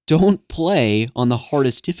you don't play on the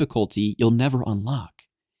hardest difficulty, you'll never unlock.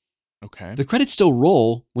 Okay. The credits still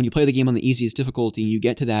roll when you play the game on the easiest difficulty and you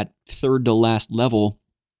get to that 3rd to last level.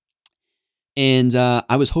 And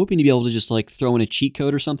I was hoping to be able to just like throw in a cheat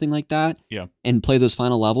code or something like that and play those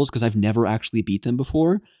final levels because I've never actually beat them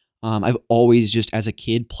before. I've always just as a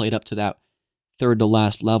kid played up to that 3rd to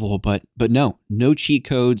last level, but no cheat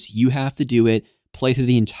codes. You have to do it. Play through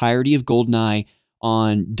the entirety of GoldenEye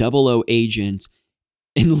on 00 Agent.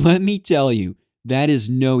 And let me tell you, that is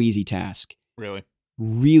no easy task. Really?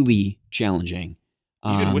 Really challenging.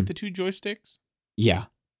 Even with the 2 joysticks? Yeah.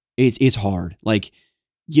 It's hard. Like,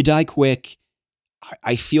 you die quick.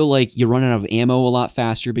 I feel like you run out of ammo a lot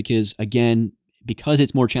faster because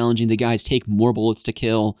it's more challenging, the guys take more bullets to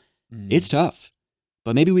kill. It's tough.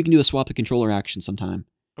 But maybe we can do a swap the controller action sometime.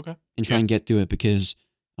 Okay. And try and get through it because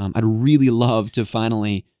I'd really love to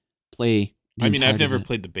finally play the I've never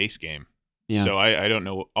played the base game. Yeah. So I don't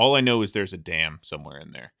know. All I know is there's a dam somewhere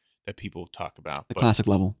in there that people talk about. The classic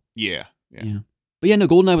level. Yeah. But yeah, no,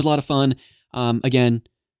 GoldenEye was a lot of fun. Again,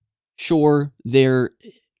 sure,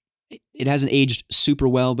 it hasn't aged super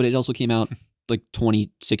well, but it also came out like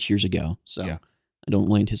 26 years ago. So I don't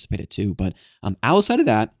really anticipate it to. But outside of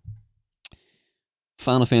that,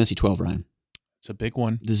 Final Fantasy 12, Ryan. It's a big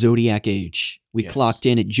one. The Zodiac Age. We clocked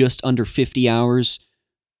in at just under 50 hours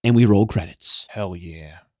and we rolled credits. Hell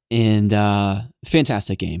yeah. And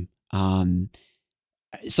fantastic game.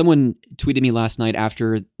 Someone tweeted me last night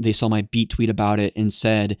after they saw my beat tweet about it and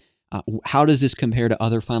said, how does this compare to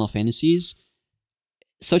other Final Fantasies?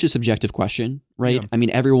 Such a subjective question, right? Yeah. I mean,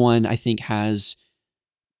 everyone, I think, has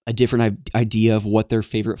a different idea of what their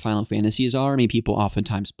favorite Final Fantasies are. I mean, people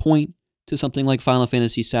oftentimes point to something like Final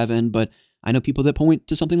Fantasy VII, but I know people that point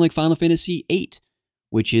to something like Final Fantasy VIII,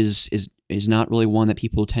 which is not really one that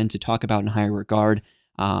people tend to talk about in higher regard.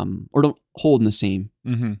 Or don't hold in the same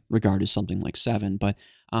regard as something like 7. But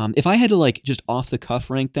if I had to like just off the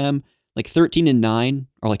cuff rank them, like 13 and 9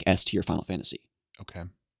 are like S tier Final Fantasy. Okay.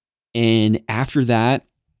 And after that,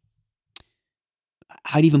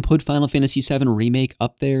 I'd even put Final Fantasy VII Remake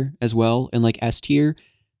up there as well in like S tier.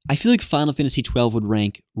 I feel like Final Fantasy 12 would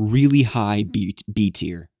rank really high B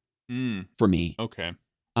tier for me. Okay.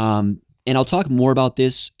 And I'll talk more about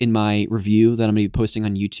this in my review that I'm going to be posting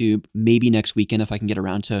on YouTube, maybe next weekend if I can get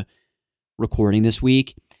around to recording this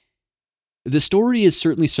week. The story is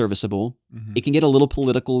certainly serviceable. It can get a little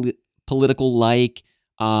political-like,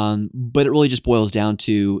 but it really just boils down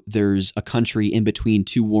to there's a country in between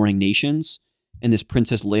 2 warring nations, and this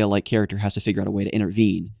Princess Leia-like character has to figure out a way to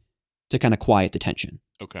intervene to kind of quiet the tension.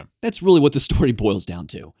 Okay. That's really what the story boils down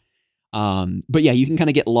to. But yeah, you can kind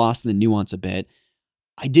of get lost in the nuance a bit.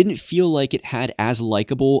 I didn't feel like it had as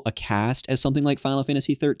likable a cast as something like Final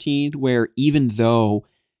Fantasy XIII, where even though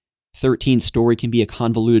 13's story can be a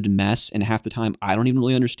convoluted mess and half the time I don't even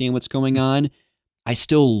really understand what's going on, I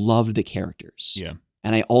still loved the characters. Yeah.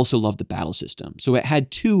 And I also loved the battle system. So it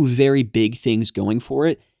had two very big things going for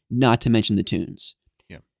it, not to mention the tunes.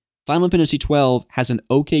 Yeah. Final Fantasy XII has an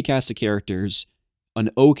okay cast of characters,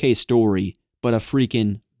 an okay story, but a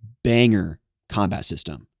freaking banger combat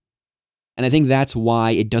system. And I think that's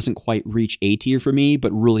why it doesn't quite reach A tier for me,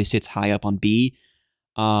 but really sits high up on B.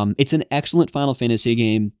 It's an excellent Final Fantasy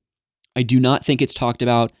game. I do not think it's talked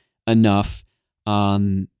about enough.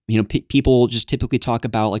 People just typically talk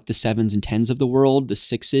about like the 7s and 10s of the world, the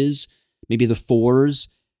 6s, maybe the 4s.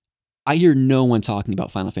 I hear no one talking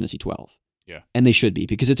about Final Fantasy XII. Yeah. And they should be,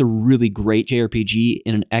 because it's a really great JRPG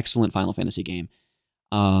and an excellent Final Fantasy game.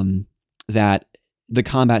 That the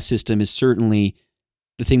combat system is certainly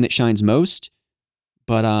the thing that shines most.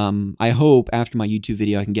 But I hope after my YouTube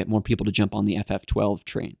video, I can get more people to jump on the FF12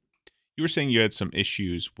 train. You were saying you had some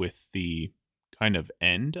issues with the kind of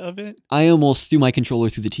end of it? I almost threw my controller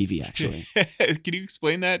through the TV, actually. Can you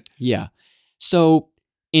explain that? Yeah. So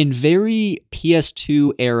in very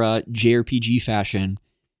PS2 era JRPG fashion,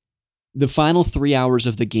 the final 3 hours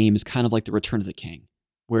of the game is kind of like the Return of the King,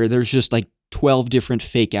 where there's just like 12 different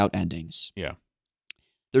fake out endings. Yeah.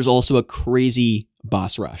 There's also a crazy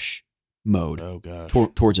boss rush mode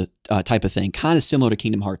towards a type of thing, kind of similar to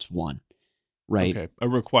Kingdom Hearts 1, right? Okay, a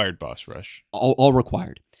required boss rush. All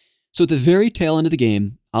required. So at the very tail end of the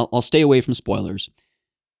game, I'll stay away from spoilers,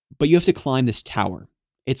 but you have to climb this tower.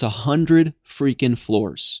 It's 100 freaking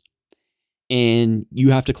floors. And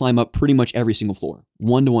you have to climb up pretty much every single floor,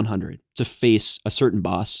 1 to 100, to face a certain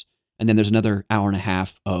boss. And then there's another hour and a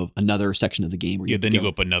half of another section of the game where you go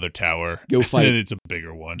up another tower. Go fight. And it's a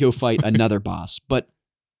bigger one. Go fight another boss. But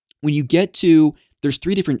when you get to, there's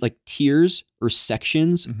 3 different like tiers or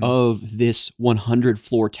sections of this 100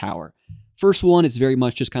 floor tower. First one, it's very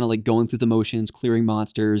much just kind of like going through the motions, clearing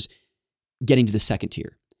monsters, getting to the second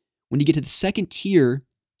tier. When you get to the second tier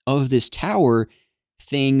of this tower,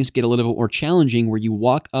 things get a little bit more challenging, where you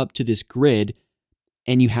walk up to this grid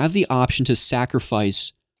and you have the option to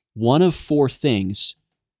sacrifice one of 4 things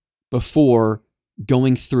before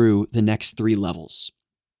going through the next 3 levels.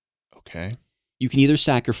 Okay. You can either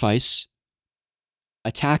sacrifice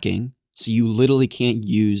attacking, so you literally can't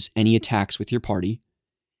use any attacks with your party.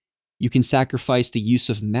 You can sacrifice the use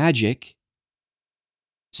of magic.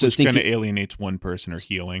 So which kind of alienates one person, or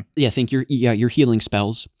healing. Yeah, think your healing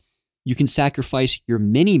spells. You can sacrifice your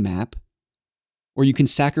mini-map, or you can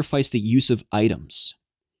sacrifice the use of items.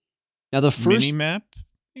 Now the first mini-map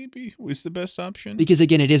maybe was the best option, because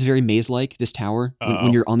again, it is very maze-like, this tower,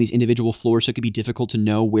 when you're on these individual floors, so it could be difficult to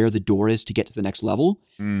know where the door is to get to the next level.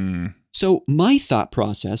 So my thought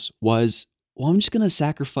process was, well, I'm just going to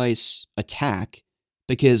sacrifice attack,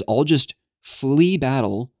 because I'll just flee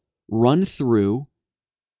battle, run through,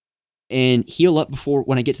 and heal up before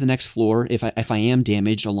when I get to the next floor if I am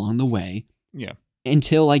damaged along the way. Yeah.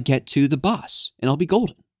 Until I get to the boss, and I'll be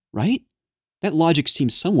golden, right? That logic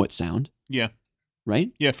seems somewhat sound. Yeah.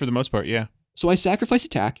 Right? Yeah, for the most part, yeah. So I sacrifice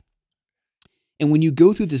attack, and when you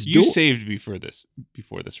go through this You saved before this,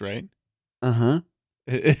 right? Uh-huh.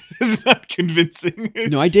 It's not convincing.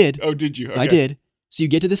 No, I did. Oh, did you? Okay. I did. So you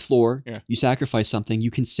get to this floor, yeah. You sacrifice something,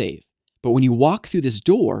 you can save. But when you walk through this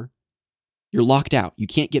door, you're locked out. You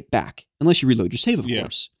can't get back unless you reload your save, of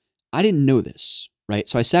course. I didn't know this, right?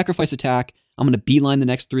 So I sacrifice attack. I'm going to beeline the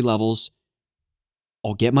next 3 levels.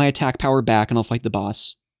 I'll get my attack power back, and I'll fight the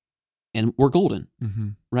boss. And we're golden,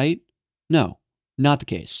 right? No, not the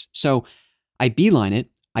case. So I beeline it.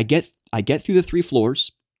 I get through the 3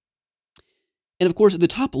 floors. And of course, at the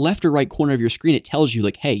top left or right corner of your screen, it tells you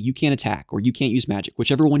like, hey, you can't attack or you can't use magic,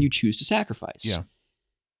 whichever one you choose to sacrifice. Yeah.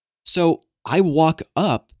 So I walk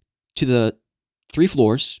up to the 3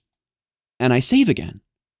 floors and I save again,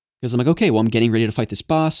 because I'm like, okay, well, I'm getting ready to fight this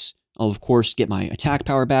boss. I'll of course get my attack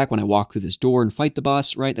power back when I walk through this door and fight the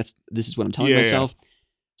boss, right? This is what I'm telling myself. Yeah.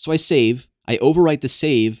 So I save. I overwrite the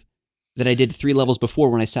save that I did 3 levels before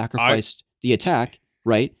when I sacrificed the attack,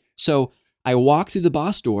 right? So I walk through the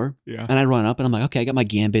boss door and I run up and I'm like, okay, I got my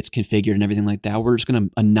gambits configured and everything like that. We're just going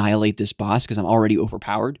to annihilate this boss because I'm already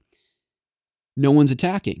overpowered. No one's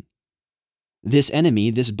attacking. This enemy,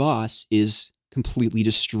 this boss, is completely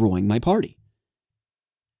destroying my party.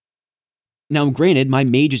 Now, granted, my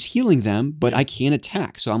mage is healing them, but I can't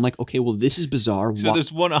attack. So I'm like, okay, well, this is bizarre. So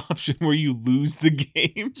there's one option where you lose the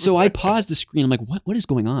game. So I paused the screen. I'm like, what is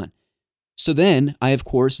going on? So then I, of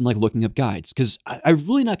course, am like looking up guides because I've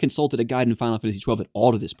really not consulted a guide in Final Fantasy XII at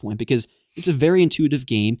all to this point because it's a very intuitive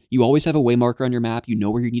game. You always have a way marker on your map. You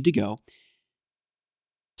know where you need to go.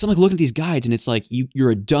 So I'm like looking at these guides and it's like,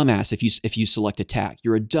 you're a dumbass if you select attack.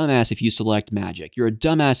 You're a dumbass if you select magic. You're a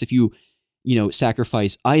dumbass if you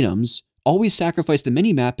sacrifice items. Always sacrifice the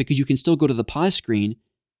mini map because you can still go to the pause screen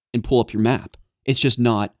and pull up your map. It's just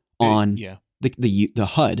not on the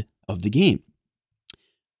HUD of the game.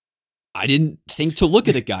 I didn't think to look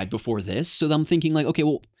at a guide before this, so I'm thinking like, okay,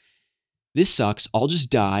 well, this sucks. I'll just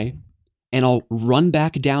die and I'll run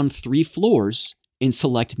back down 3 floors and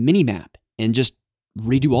select minimap and just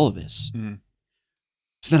redo all of this.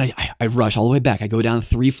 So then I rush all the way back. I go down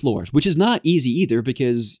 3 floors, which is not easy either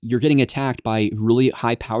because you're getting attacked by really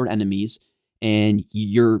high-powered enemies and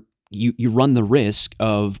you run the risk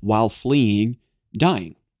of, while fleeing,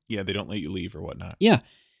 dying. Yeah, they don't let you leave or whatnot. Yeah.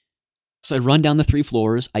 So I run down the 3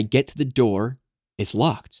 floors. I get to the door. It's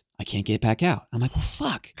locked. I can't get back out. I'm like, well,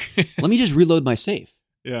 fuck. Let me just reload my save.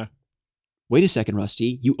 Yeah. Wait a second,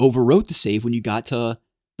 Rusty. You overwrote the save when you got to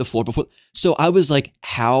the floor before. So I was like,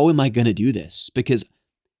 how am I going to do this? Because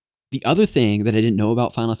the other thing that I didn't know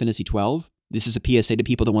about Final Fantasy XII, this is a PSA to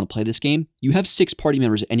people that want to play this game. You have 6 party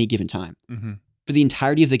members at any given time. Mm-hmm. For the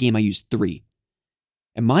entirety of the game, I used 3.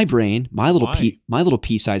 And my brain, my little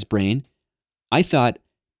pea-sized brain, I thought,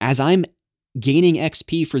 as I'm gaining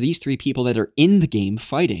XP for these 3 people that are in the game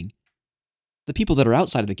fighting, the people that are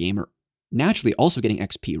outside of the game are naturally also getting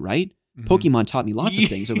XP, right? Mm-hmm. Pokemon taught me lots of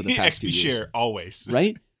things over the past few years. XP share, always.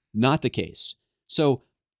 Right? Not the case. So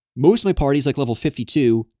most of my party's like level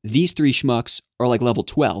 52. These 3 schmucks are like level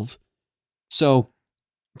 12. So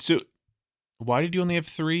why did you only have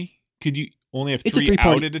 3? Could you only have 3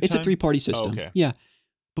 out at a time? It's a 3-party system. Oh, okay. Yeah.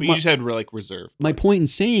 But you just had like reserve. My point in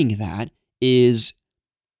saying that is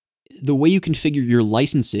the way you configure your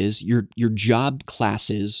licenses, your job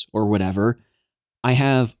classes or whatever. I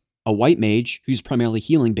have a white mage who's primarily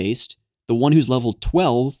healing based. The one who's level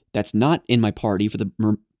 12 that's not in my party for the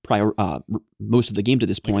most of the game to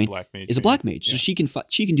this point is a black mage. Yeah. So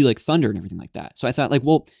she can do like thunder and everything like that. So I thought like,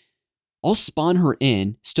 well, I'll spawn her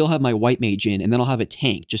in, still have my white mage in, and then I'll have a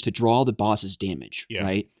tank just to draw the boss's damage,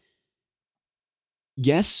 right?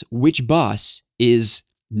 Guess which boss is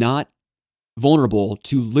not vulnerable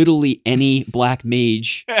to literally any black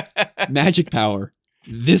mage magic power?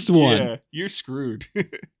 This one. Yeah, you're screwed.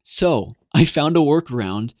 So I found a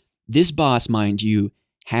workaround. This boss, mind you,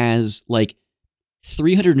 has like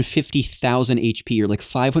 350,000 HP or like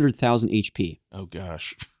 500,000 HP. Oh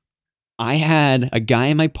gosh. I had a guy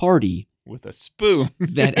in my party with a spoon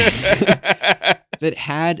that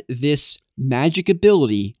had this magic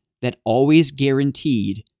ability that always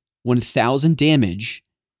guaranteed 1,000 damage.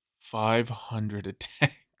 500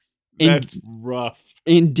 attacks. That's rough.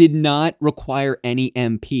 And did not require any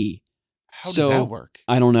MP. How does that work?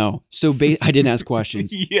 I don't know. So I didn't ask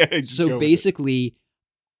questions. Yeah. So basically,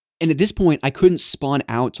 and at this point, I couldn't spawn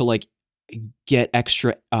out to like get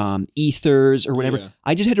extra ethers or whatever. Yeah.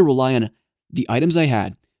 I just had to rely on the items I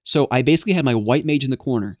had. So I basically had my white mage in the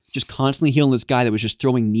corner, just constantly healing this guy that was just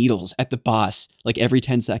throwing needles at the boss like every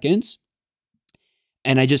 10 seconds.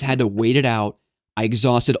 And I just had to wait it out. I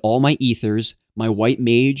exhausted all my ethers. My white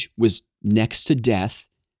mage was next to death,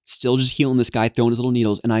 still just healing this guy, throwing his little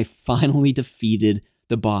needles. And I finally defeated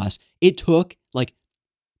the boss. It took like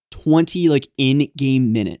 20 like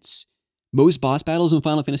in-game minutes. Most boss battles in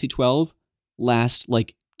Final Fantasy XII last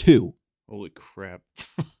like 2. Holy crap.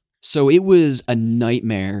 So it was a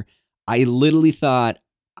nightmare. I literally thought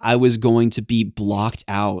I was going to be blocked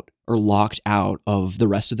out or locked out of the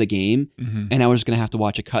rest of the game, and I was going to have to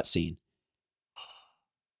watch a cutscene.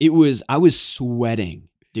 I was sweating,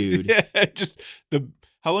 dude. Yeah,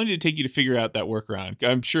 how long did it take you to figure out that workaround?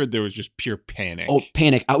 I'm sure there was just pure panic. Oh,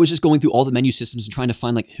 panic. I was just going through all the menu systems and trying to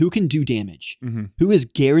find like who can do damage, who is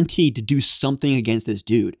guaranteed to do something against this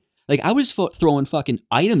dude. Like I was throwing fucking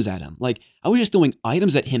items at him. Like I was just throwing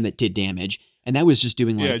items at him that did damage, and that was just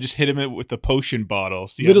doing like just hit him with the potion bottle.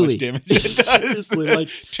 See how much damage it does. Like,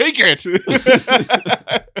 take it.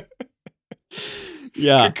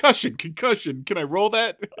 Yeah. Concussion. Can I roll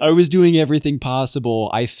that? I was doing everything possible.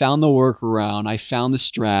 I found the workaround. I found the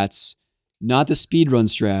strats, not the speedrun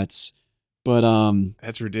strats, but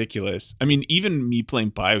that's ridiculous. I mean, even me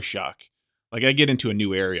playing BioShock, like I get into a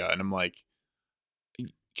new area and I'm like,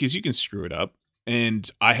 because you can screw it up, and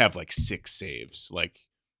I have like 6 saves,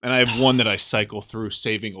 and I have one that I cycle through,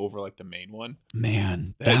 saving over like the main one.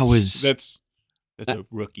 Man, that's That's a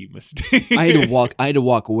rookie mistake. I had to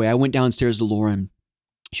walk away. I went downstairs to Lauren.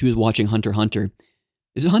 She was watching Hunter x Hunter.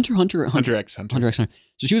 Is it Hunter x Hunter? Hunter x Hunter. Hunter x Hunter.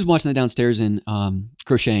 So she was watching that downstairs and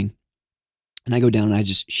crocheting. And I go down and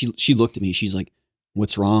she looked at me. She's like,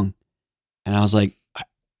 "What's wrong?" And I was like,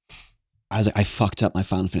 I fucked up my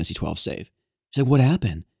Final Fantasy 12 save. She's like, "What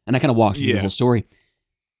happened?" And I kind of walked through the whole story.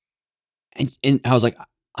 And I was like,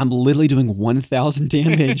 "I'm literally doing 1,000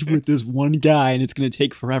 damage with this one guy, and it's going to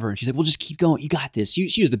take forever." And she's like, "Well, just keep going. You got this."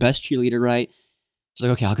 She was the best cheerleader, right? She's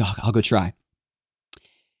like, "Okay, I'll go try."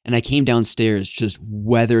 And I came downstairs just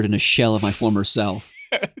weathered in a shell of my former self.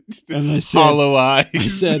 And I said, hollow eyes. I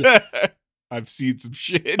said, "I've seen some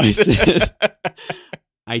shit." I said,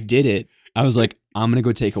 "I did it." I was like, "I'm going to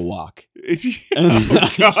go take a walk." Oh,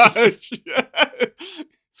 gosh.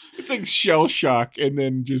 It's like shell shock and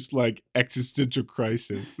then just like existential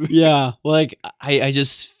crisis. Yeah. Like I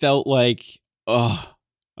just felt like, I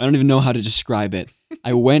don't even know how to describe it.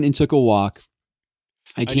 I went and took a walk.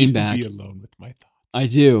 I came back. Be alone with my thoughts. I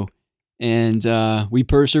do. And we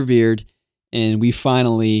persevered and we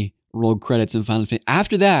finally rolled credits in Final Fantasy.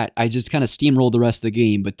 After that, I just kind of steamrolled the rest of the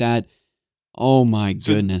game. But that, oh my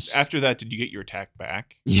goodness. After that, did you get your attack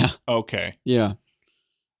back? Yeah. Okay. Yeah.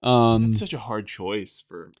 That's such a hard choice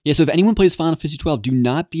for. Yeah, so if anyone plays Final Fantasy 12, do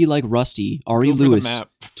not be like Rusty, Ari Lewis,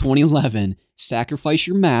 2011. Sacrifice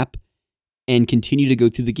your map and continue to go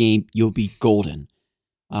through the game. You'll be golden.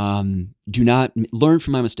 Do not learn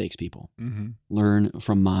from my mistakes, people. Mm-hmm. Learn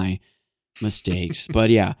from my mistakes. But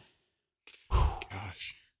yeah,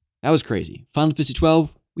 gosh, that was crazy. Final Fantasy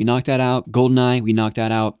 12, we knocked that out. GoldenEye, we knocked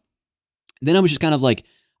that out. Then I was just kind of like,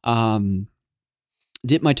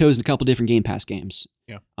 dip my toes in a couple different Game Pass games.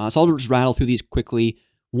 Yeah. So I'll just rattle through these quickly.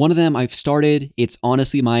 One of them I've started. It's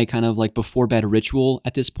honestly my kind of like before bed ritual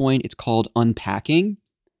at this point. It's called Unpacking.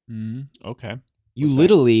 Okay. You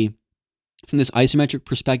literally, from this isometric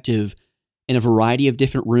perspective, in a variety of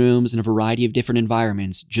different rooms, in a variety of different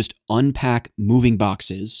environments, just unpack moving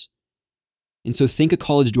boxes. And so think a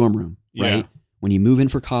college dorm room, right? Yeah. When you move in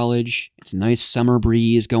for college, it's a nice summer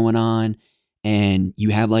breeze going on, and you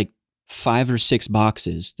have like 5 or 6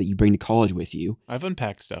 boxes that you bring to college with you. I've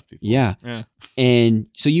unpacked stuff before. Yeah. Yeah. And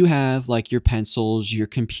so you have like your pencils, your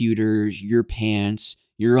computers, your pants,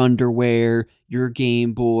 your underwear, your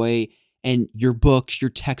Game Boy, and your books, your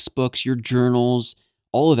textbooks, your journals,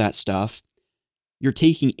 all of that stuff. You're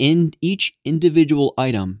taking in each individual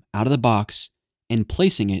item out of the box and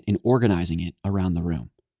placing it and organizing it around the room.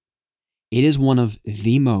 It is one of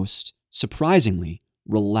the most, surprisingly,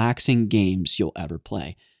 relaxing games you'll ever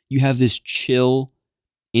play. You have this chill,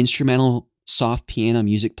 instrumental, soft piano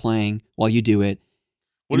music playing while you do it.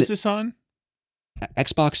 What is this on?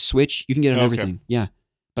 Xbox, Switch, you can get it on everything. Yeah.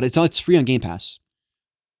 But it's free on Game Pass.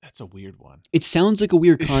 That's a weird one. It sounds like a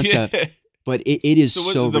weird concept, but it is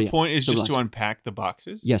the point is just to unpack the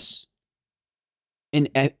boxes? Yes. And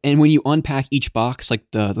when you unpack each box,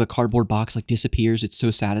 like the cardboard box like disappears, it's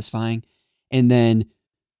so satisfying. And then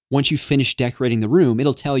once you finish decorating the room,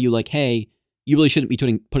 it'll tell you like, hey, you really shouldn't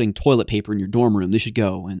be putting toilet paper in your dorm room. This should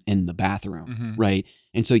go in the bathroom, right?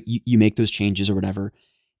 And so you make those changes or whatever.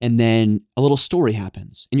 And then a little story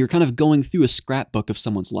happens. And you're kind of going through a scrapbook of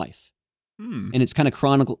someone's life. And it's kind of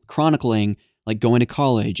chronicling like going to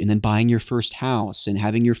college and then buying your first house and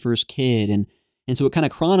having your first kid. And so it kind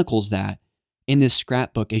of chronicles that in this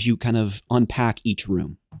scrapbook as you kind of unpack each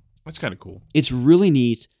room. That's kind of cool. It's really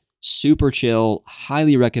neat, super chill,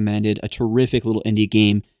 highly recommended, a terrific little indie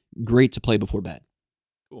game. Great to play before bed.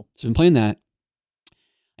 Cool. So I've been playing that.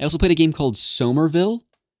 I also played a game called Somerville.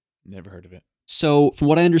 Never heard of it. So from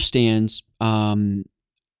what I understand,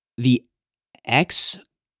 the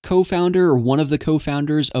co-founder or one of the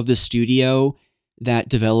co-founders of the studio that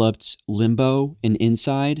developed Limbo and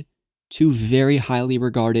Inside, 2 very highly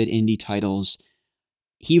regarded indie titles,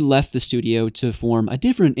 he left the studio to form a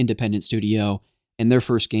different independent studio, and their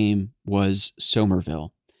first game was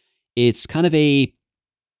Somerville. It's kind of a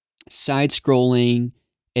side-scrolling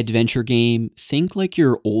adventure game. Think like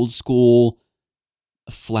your old school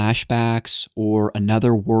Flashbacks or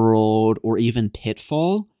Another World or even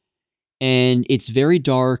Pitfall. And it's very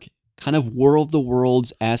dark, kind of War of the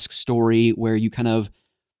Worlds-esque story where you kind of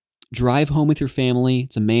drive home with your family.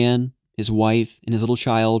 It's a man, his wife, and his little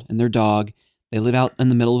child, and their dog. They live out in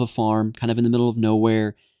the middle of a farm, kind of in the middle of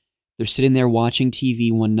nowhere. They're sitting there watching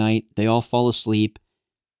TV one night. They all fall asleep.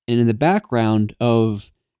 And in the background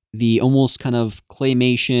of the almost kind of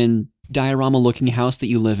claymation diorama-looking house that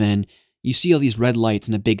you live in, you see all these red lights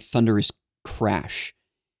and a big thunderous crash.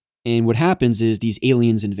 And what happens is these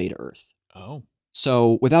aliens invade Earth. Oh.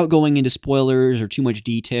 So without going into spoilers or too much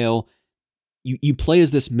detail, you play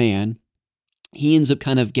as this man he ends up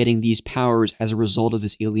kind of getting these powers as a result of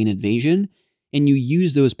this alien invasion. And you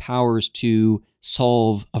use those powers to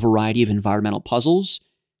solve a variety of environmental puzzles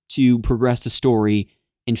to progress the story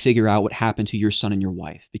and figure out what happened to your son and your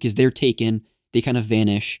wife. Because they're taken, they kind of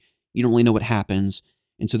vanish. You don't really know what happens.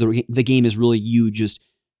 And so the game is really you just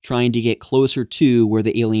trying to get closer to where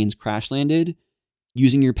the aliens crash landed,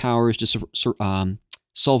 using your powers to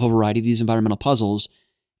solve a variety of these environmental puzzles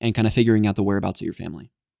and kind of figuring out the whereabouts of your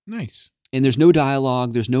family. Nice. And there's no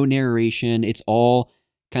dialogue, there's no narration. It's all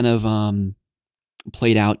kind of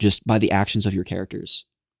played out just by the actions of your characters.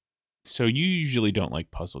 So you usually don't like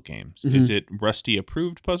puzzle games. Mm-hmm. Is it Rusty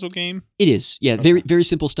approved puzzle game? It is. Yeah, Okay. very, very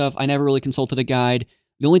simple stuff. I never really consulted a guide.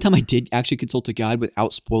 The only time I did actually consult a guide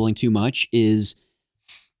without spoiling too much is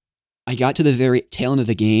I got to the very tail end of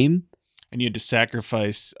the game. And you had to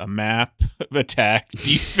sacrifice a map, attack,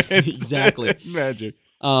 defense. Exactly. Magic.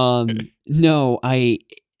 No,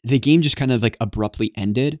 the game just kind of like abruptly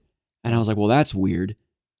ended. And I was like, well, that's weird.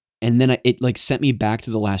 And then it like sent me back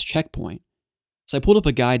to the last checkpoint. So I pulled up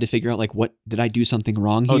a guide to figure out like, what did I do something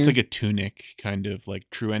wrong here? Oh, it's like a Tunic kind of like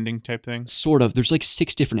true ending type thing? Sort of. There's like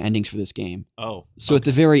 6 different endings for this game. Oh. So at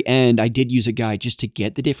the very end, I did use a guide just to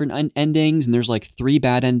get the different endings. And there's like 3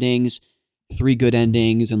 bad endings, 3 good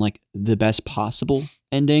endings, and like the best possible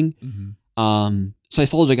ending. Mm-hmm. So I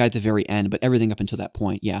followed a guide at the very end, but everything up until that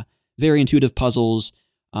point, yeah. Very intuitive puzzles,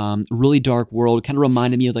 really dark world. Kind of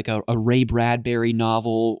reminded me of like a Ray Bradbury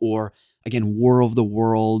novel or, again, War of the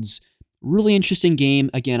Worlds. Really interesting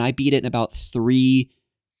game. Again, I beat it in about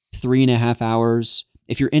 3.5 hours.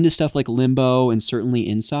 If you're into stuff like Limbo and certainly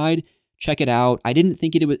Inside, check it out. I didn't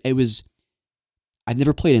think it was I've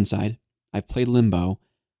never played Inside. I've played Limbo.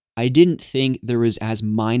 I didn't think there was as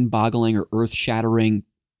mind-boggling or earth-shattering,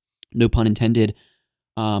 no pun intended,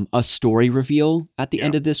 a story reveal at the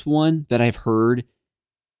end of this one that I've heard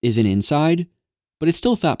is an Inside, but it's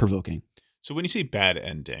still thought-provoking. So when you say bad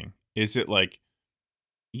ending, is it like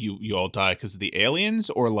you all die because of the aliens,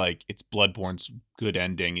 or like it's Bloodborne's good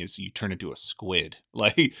ending is you turn into a squid?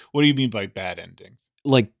 Like, what do you mean by bad endings?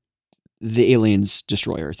 Like the aliens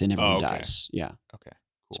destroy Earth and everyone okay. dies. Yeah. Okay.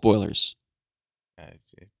 Cool. Spoilers.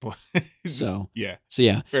 So yeah,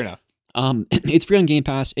 fair enough. It's free on Game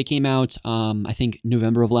Pass. It came out, I think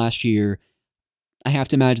November of last year. I have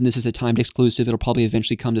to imagine this is a timed exclusive. It'll probably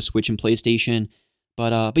eventually come to Switch and PlayStation.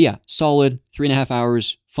 But yeah, solid 3.5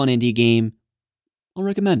 hours, fun indie game. I'll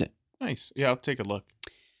recommend it. Nice. Yeah, I'll take a look.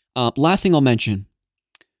 Last thing I'll mention,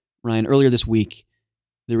 Ryan, earlier this week,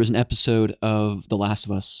 there was an episode of The Last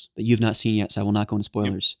of Us that you've not seen yet, so I will not go into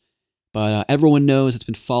spoilers. Yep. But everyone knows that's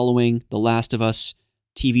been following The Last of Us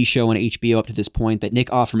TV show on HBO up to this point that Nick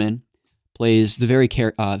Offerman plays the very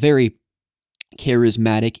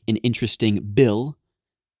charismatic and interesting Bill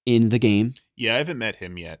in the game. Yeah, I haven't met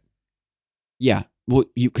him yet. Yeah. Well,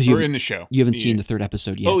 you're in the show. You haven't seen the 3rd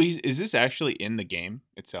episode yet. Oh, is this actually in the game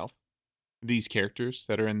itself? These characters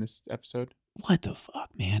that are in this episode? What the fuck,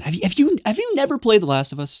 man? Have you never played The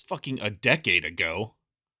Last of Us? Fucking a decade ago.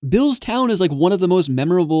 Bill's town is like one of the most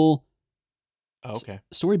memorable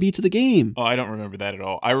story beats of the game. Oh, I don't remember that at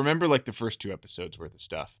all. I remember like the first 2 episodes worth of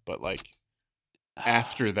stuff, but like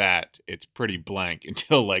after that, it's pretty blank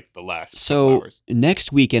until like the last couple hours.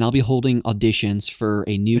 Next weekend, I'll be holding auditions for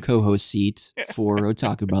a new co-host seat for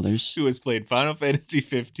Otaku Brothers. Who has played Final Fantasy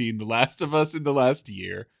 15, The Last of Us in the last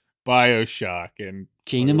year, BioShock, and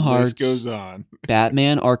Kingdom Hearts, goes on.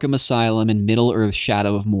 Batman, Arkham Asylum, and Middle-earth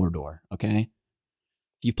Shadow of Mordor, okay?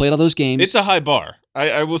 You've played all those games. It's a high bar.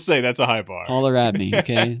 I will say that's a high bar. Holler at me,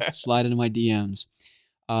 okay? Slide into my DMs.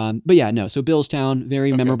 But yeah, no. So Bill's Town,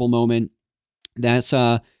 very memorable moment. That's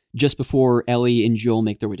just before Ellie and Joel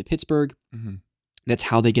make their way to Pittsburgh. Mm-hmm. That's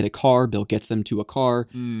how they get a car. Bill gets them to a car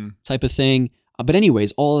type of thing. But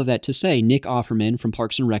anyways, all of that to say, Nick Offerman from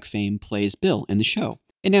Parks and Rec fame plays Bill in the show.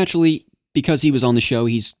 And naturally, because he was on the show,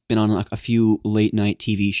 he's been on a few late night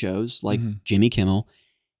TV shows like Jimmy Kimmel.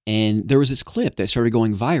 And there was this clip that started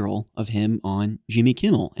going viral of him on Jimmy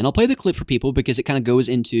Kimmel. And I'll play the clip for people because it kind of goes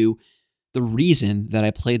into the reason that I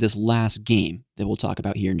played this last game that we'll talk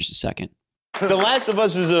about here in just a second. The Last of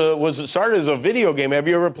Us was started as a video game. Have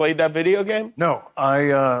you ever played that video game? No.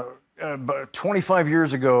 About 25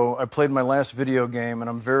 years ago, I played my last video game, and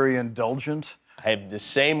I'm very indulgent. I have the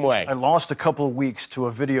same way. I lost a couple of weeks to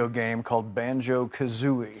a video game called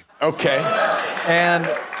Banjo-Kazooie. Okay.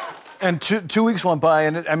 And two weeks went by,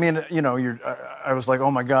 and I was like,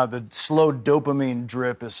 oh my God, the slow dopamine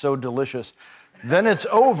drip is so delicious. Then it's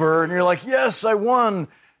over, and you're like, yes, I won.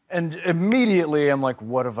 And immediately I'm like,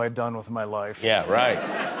 what have I done with my life? Yeah, right.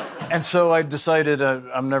 And so I decided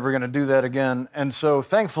I'm never going to do that again. And so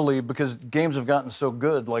thankfully, because games have gotten so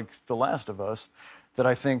good, like The Last of Us, that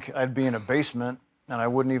I think I'd be in a basement and I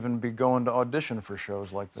wouldn't even be going to audition for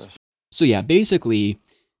shows like this. So yeah, basically,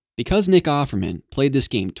 because Nick Offerman played this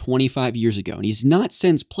game 25 years ago, and he's not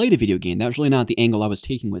since played a video game, that was really not the angle I was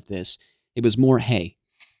taking with this. It was more, hey,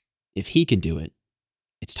 if he can do it,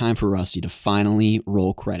 it's time for Rusty to finally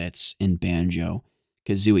roll credits in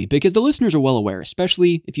Banjo-Kazooie. Because the listeners are well aware,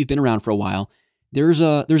 especially if you've been around for a while, there's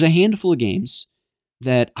a handful of games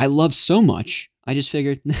that I love so much, I just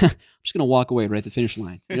figured, I'm just going to walk away right at the finish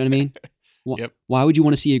line. You know what I mean? Yep. Why would you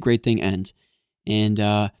want to see a great thing end? And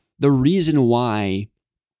the reason why,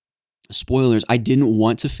 spoilers, I didn't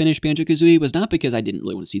want to finish Banjo-Kazooie was not because I didn't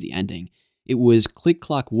really want to see the ending. It was Click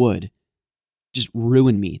Clock Wood just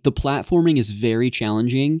ruined me. The platforming is very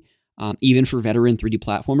challenging, even for veteran 3D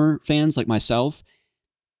platformer fans like myself.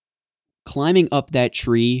 Climbing up that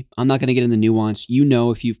tree, I'm not going to get into the nuance. You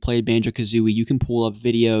know, if you've played Banjo-Kazooie, you can pull up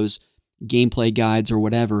videos, gameplay guides, or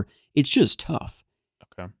whatever. It's just tough.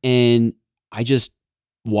 Okay. And I just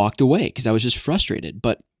walked away because I was just frustrated.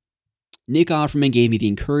 But Nick Offerman gave me the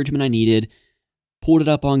encouragement I needed, pulled it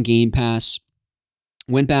up on Game Pass,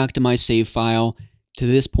 went back to my save file. To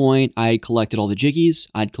this point, I had collected all the Jiggies,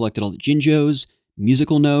 I'd collected all the Jinjos,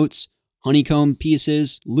 musical notes, honeycomb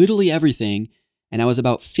pieces, literally everything, and I was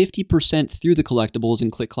about 50% through the collectibles in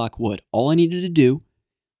Click Clock Wood. All I needed to do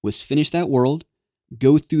was finish that world,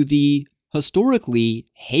 go through the historically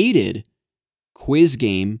hated quiz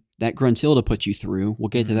game that Gruntilda put you through, we'll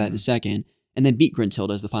get to that in a second, and then beat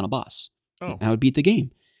Gruntilda as the final boss. Oh. And I would beat the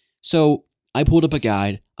game. So I pulled up a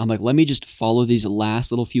guide. I'm like, let me just follow these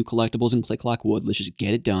last little few collectibles in Click Clock Wood. Let's just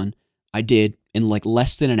get it done. I did in like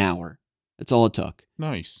less than an hour. That's all it took.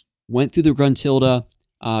 Nice. Went through the Gruntilda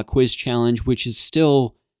quiz challenge, which is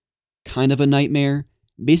still kind of a nightmare.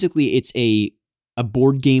 Basically, it's a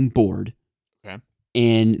board game board. Okay.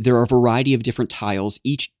 And there are a variety of different tiles.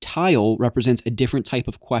 Each tile represents a different type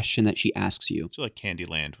of question that she asks you. So like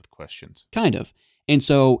Candyland with questions. Kind of. And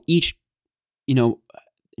so each,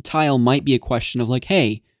 tile might be a question of like,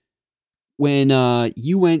 hey, when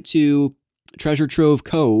you went to Treasure Trove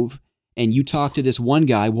Cove and you talked to this one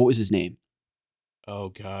guy, what was his name? Oh,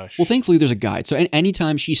 gosh. Well, thankfully there's a guide. So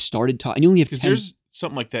anytime she started talking, you only have 10... Because there's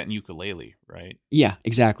something like that in Ukulele, right? Yeah,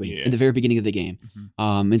 exactly. Yeah. At the very beginning of the game.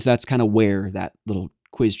 Mm-hmm. And so that's kind of where that little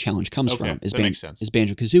quiz challenge comes from. That makes sense. Is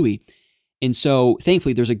Banjo-Kazooie. And so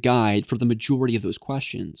thankfully there's a guide for the majority of those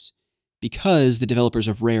questions. Because the developers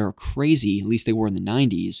of Rare are crazy, at least they were in the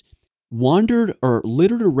 90s, wandered or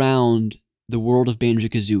littered around the world of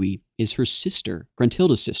Banjo-Kazooie is her sister,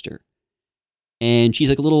 Gruntilda's sister. And she's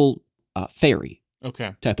like a little fairy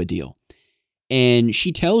type of deal. And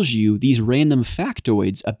she tells you these random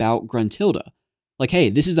factoids about Gruntilda. Like, hey,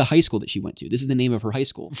 this is the high school that she went to. This is the name of her high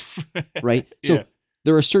school, right? So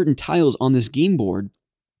there are certain tiles on this game board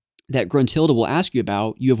that Gruntilda will ask you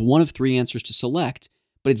about. You have one of 3 answers to select,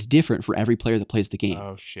 but it's different for every player that plays the game.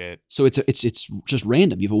 Oh, shit. So it's just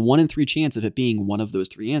random. You have a 1 in 3 chance of it being one of those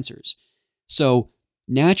 3 answers. So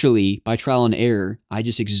naturally, by trial and error, I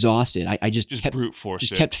just exhausted. I just kept, brute force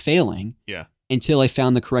just it. kept failing. Yeah. Until I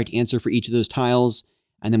found the correct answer for each of those tiles.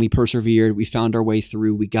 And then we persevered. We found our way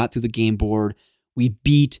through. We got through the game board. We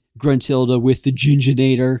beat Gruntilda with the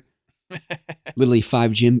Jinjonator. Literally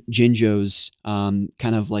 5 Jinjos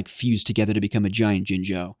kind of like fused together to become a giant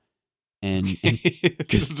Jinjo. And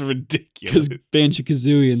this is ridiculous. Because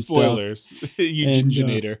Banjo-Kazooie and Spoilers. stuff. You And,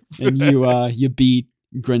 Jinjonator. And you beat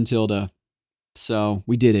Gruntilda. So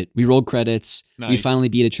we did it. We rolled credits. Nice. We finally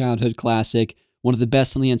beat a childhood classic. One of the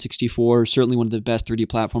best on the N64. Certainly one of the best 3D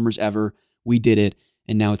platformers ever. We did it.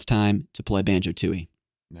 And now it's time to play Banjo-Tooie.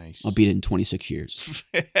 Nice. I'll beat it in 26 years.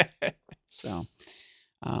 So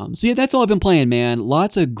yeah, that's all I've been playing, man.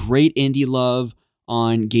 Lots of great indie love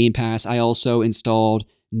on Game Pass. I also installed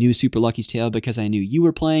New Super Lucky's Tale because I knew you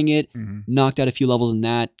were playing it. Mm-hmm. Knocked out a few levels in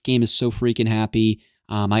that. Game is so freaking happy.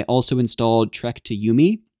 I also installed Trek to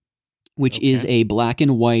Yumi, which is a black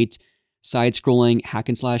and white side-scrolling hack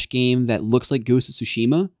and slash game that looks like Ghost of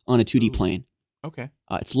Tsushima on a 2D plane. Okay.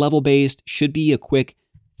 It's level-based. Should be a quick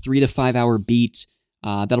 3 to 5 hour beat.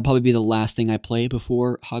 That'll probably be the last thing I play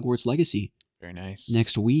before Hogwarts Legacy. Very nice.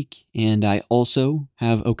 Next week. And I also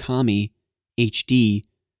have Okami HD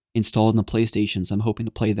installed on the PlayStation, so I'm hoping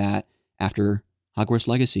to play that after Hogwarts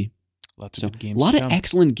Legacy. Lots of good games. A lot to of come.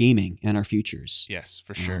 excellent gaming in our futures. Yes,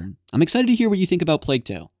 for sure. I'm excited to hear what you think about Plague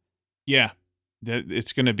Tale. Yeah.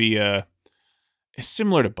 It's going to be It's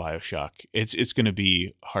similar to BioShock. It's going to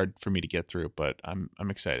be hard for me to get through, but I'm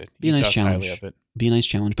excited. Be a nice talk challenge. highly of it. Be a nice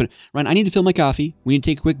challenge. But Ryan, I need to fill my coffee. We need to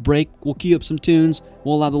take a quick break. We'll queue up some tunes.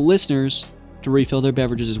 We'll allow the listeners to refill their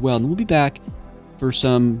beverages as well. And we'll be back for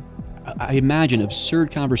some, I imagine,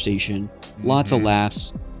 absurd conversation. Lots of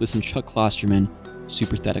laughs with some Chuck Klosterman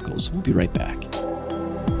Supertheticals. We'll be right back.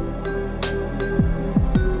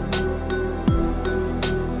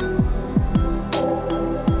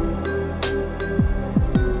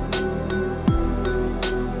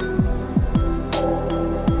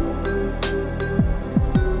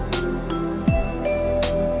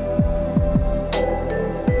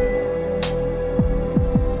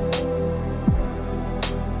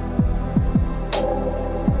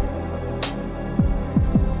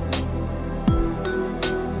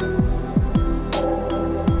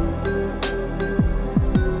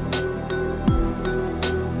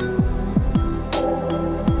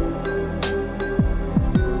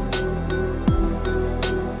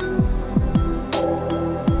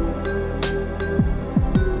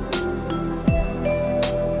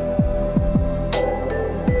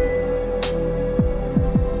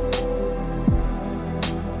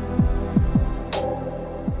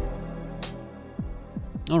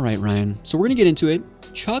 All right, Ryan. So we're going to get into it.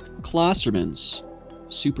 Chuck Klosterman's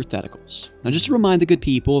Supertheticals. Now, just to remind the good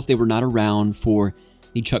people, if they were not around for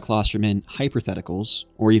the Chuck Klosterman Hypertheticals,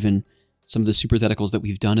 or even some of the Supertheticals that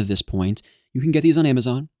we've done at this point, you can get these on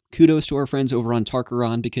Amazon. Kudos to our friends over on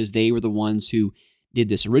Tarkaron, because they were the ones who did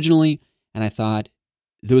this originally, and I thought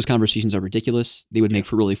those conversations are ridiculous. They would make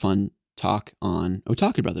for really fun talk on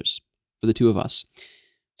Otaku Brothers for the two of us.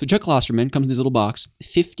 So Chuck Klosterman comes in this little box,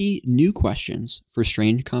 50 new questions for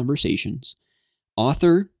strange conversations.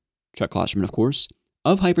 Author, Chuck Klosterman, of course,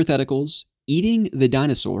 of Hypertheticals, Eating the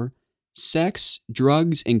Dinosaur, Sex,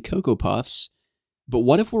 Drugs, and Cocoa Puffs, But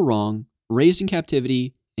What If We're Wrong, Raised in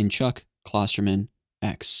Captivity, and Chuck Klosterman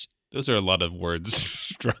X. Those are a lot of words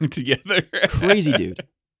strung together. Crazy dude.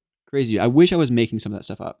 Crazy dude. I wish I was making some of that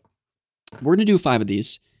stuff up. We're going to do 5 of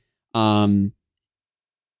these.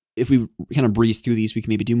 If we kind of breeze through these, we can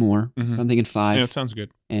maybe do more. Mhm. I'm thinking 5. Yeah, that sounds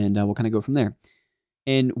good. And we'll kind of go from there.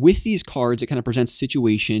 And with these cards, it kind of presents a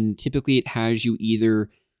situation. Typically, it has you either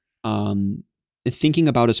thinking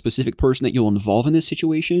about a specific person that you'll involve in this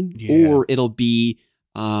situation, Yeah. or it'll be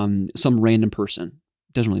some random person.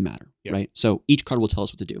 Doesn't really matter, Yep. right? So each card will tell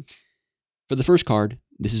us what to do. For the first card,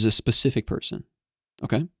 this is a specific person,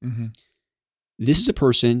 okay? Mm-hmm. This is a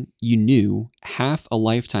person you knew half a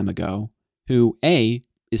lifetime ago who, A,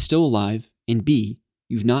 is still alive, and B,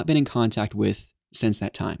 you've not been in contact with since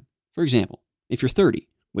that time. For example, if you're 30,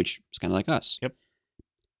 which is kind of like us, Yep.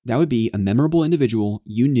 that would be a memorable individual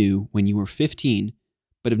you knew when you were 15,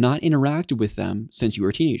 but have not interacted with them since you were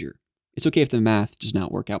a teenager. It's okay if the math does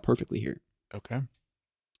not work out perfectly here. Okay.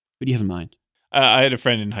 What do you have in mind? I had a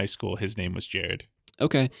friend in high school. His name was Jared.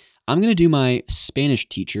 Okay, I'm going to do my Spanish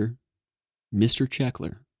teacher, Mr.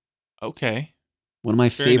 Checkler. Okay. One of my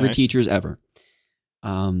Very favorite nice. teachers ever.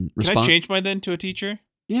 Can I change mine then to a teacher?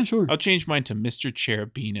 Yeah, sure. I'll change mine to Mr.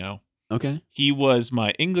 Cherubino. Okay. He was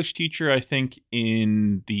my English teacher, I think,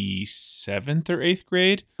 in the 7th or 8th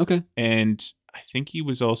grade. Okay. And I think he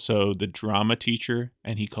was also the drama teacher,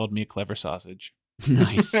 and he called me a clever sausage.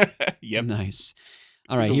 Nice. Yep. Nice.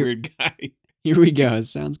 All He's right, a here, weird guy. here we go. It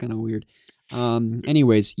sounds kind of weird.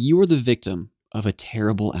 Anyways, you were the victim of a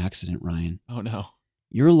terrible accident, Ryan. Oh, no.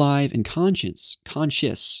 You're alive and conscious.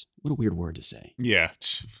 What a weird word to say. Yeah.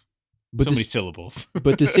 But So many this- syllables.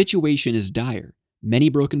 But the situation is dire. Many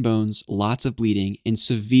broken bones, lots of bleeding, and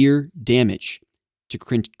severe damage to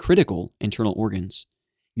critical internal organs.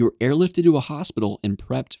 You're airlifted to a hospital and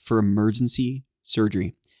prepped for emergency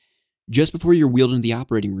surgery. Just before you're wheeled into the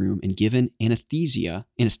operating room and given anesthesia,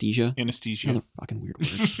 Anesthesia. another fucking weird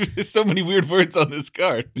word, So many weird words on this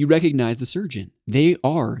card. you recognize the surgeon. They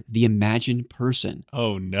are the imagined person,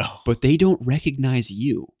 Oh, no. but they don't recognize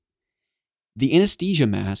you. The anesthesia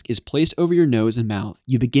mask is placed over your nose and mouth.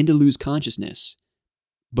 You begin to lose consciousness.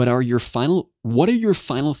 But what are your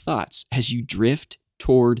final thoughts as you drift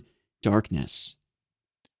toward darkness?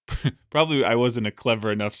 Probably I wasn't a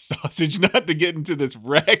clever enough sausage not to get into this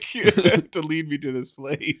wreck to lead me to this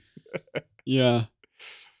place. Yeah.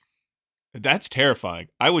 That's terrifying.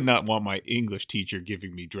 I would not want my English teacher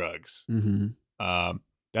giving me drugs. Mm-hmm.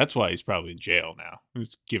 That's why he's probably in jail now.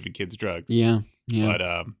 He's giving kids drugs. Yeah. Yeah.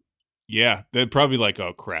 But yeah, they're probably like,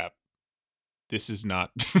 oh crap, this is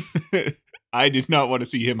not. I did not want to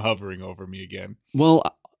see him hovering over me again. Well,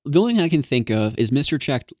 the only thing I can think of is Mr.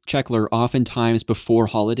 Checkler oftentimes before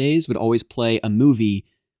holidays would always play a movie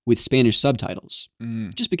with Spanish subtitles.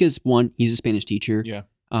 Just because, one, he's a Spanish teacher. Yeah.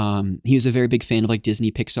 He was a very big fan of like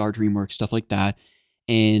Disney, Pixar, DreamWorks, stuff like that.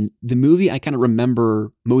 And the movie I kind of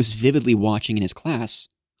remember most vividly watching in his class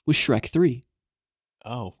was Shrek 3.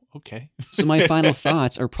 Oh, okay. So my final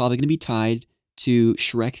thoughts are probably going to be tied to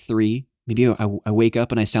Shrek 3. Maybe I wake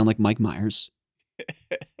up and I sound like Mike Myers.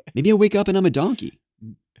 Maybe I wake up and I'm a donkey.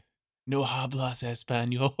 No hablas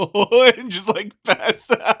español. And just like pass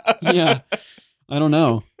out. Yeah. I don't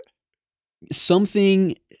know.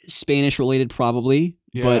 Something Spanish related probably,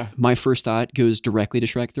 Yeah. but my first thought goes directly to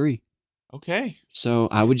Shrek 3. Okay. So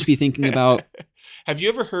I would just be thinking about, Have you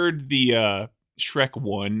ever heard the Shrek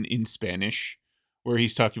 1 in Spanish? Where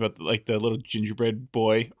he's talking about like the little gingerbread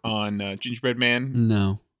boy on Gingerbread Man,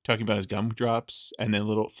 no, talking about his gumdrops, and then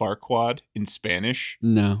little Farquaad in Spanish.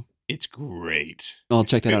 no. It's great. I'll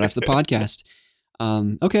check that out after the podcast.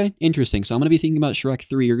 Okay, interesting. So I'm going to be thinking about Shrek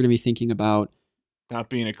 3. You're going to be thinking about, Not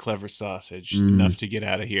being a clever sausage Mm. enough to get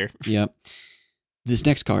out of here. yep. This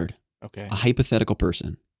next card, Okay. a hypothetical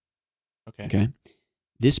person. Okay. Okay.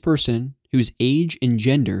 This person, whose age and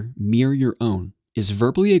gender mirror your own, is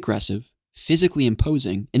verbally aggressive, physically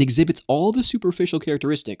imposing, and exhibits all the superficial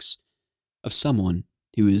characteristics of someone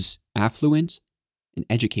who is affluent and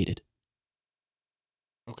educated.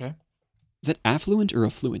 Okay. Is that affluent or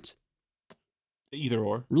affluent? Either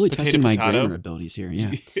or. Really Potato, testing my potato. grammar abilities here.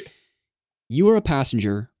 Yeah. You are a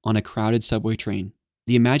passenger on a crowded subway train.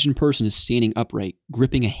 The imagined person is standing upright,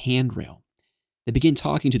 gripping a handrail. They begin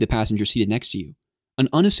talking to the passenger seated next to you, an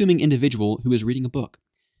unassuming individual who is reading a book.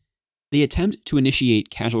 They attempt to initiate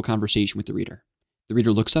casual conversation with the reader. The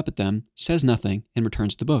reader looks up at them, says nothing, and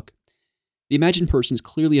returns the book. The imagined person is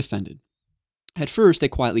clearly offended. At first, they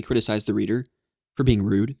quietly criticize the reader for being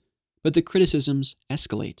rude, but the criticisms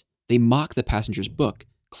escalate. They mock the passenger's book,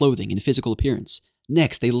 clothing, and physical appearance.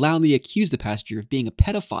 Next, they loudly accuse the passenger of being a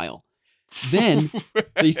pedophile. Then,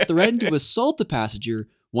 they threaten to assault the passenger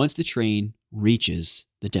once the train reaches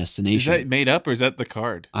the Is destination. that made up or is that the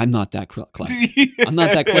card? I'm not that clever. I'm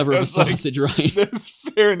not that clever of I a was like, sausage, right? That's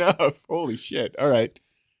fair enough. Holy shit. All right.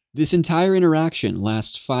 This entire interaction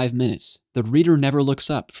lasts 5 minutes. The reader never looks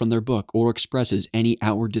up from their book or expresses any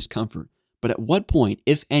outward discomfort. But at what point,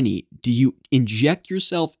 if any, do you inject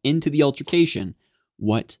yourself into the altercation?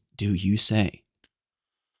 What do you say?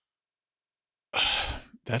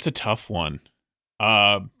 That's a tough one.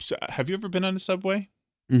 So have you ever been on a subway?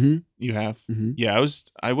 Mm-hmm. You have? Mm-hmm. Yeah,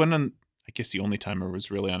 I went on, I guess the only time I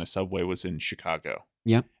was really on a subway was in Chicago.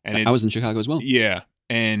 Yeah. And I was in Chicago as well. Yeah.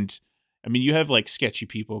 And I mean, you have like sketchy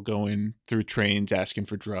people going through trains asking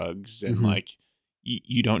for drugs and Mhm. like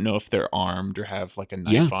you don't know if they're armed or have like a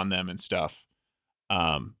knife Yeah. on them and stuff.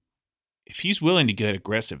 If he's willing to get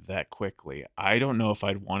aggressive that quickly, I don't know if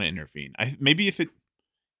I'd want to intervene. Maybe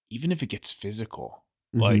even if it gets physical,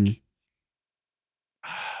 Mhm. like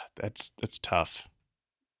that's tough.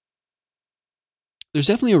 There's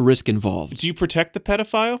definitely a risk involved. Do you protect the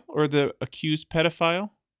pedophile or the accused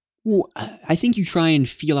pedophile? Well, I think you try and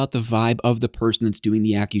feel out the vibe of the person that's doing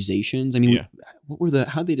the accusations. I mean, Yeah.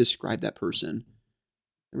 how'd they describe that person?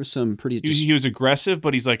 There was some pretty... He was aggressive,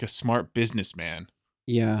 but he's like a smart businessman.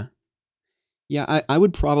 Yeah. Yeah, I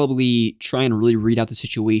would probably try and really read out the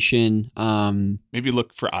situation. Maybe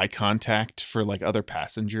look for eye contact for like other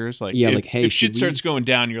passengers. Like, Yeah, if, like, hey, if shit should we- starts going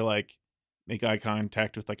down, you're like, make eye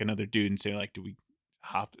contact with like another dude and say like, do we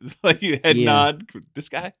hop? Like head Yeah. nod. This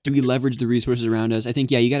guy. Do we leverage the resources around us? I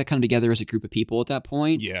think, yeah, you got to come together as a group of people at that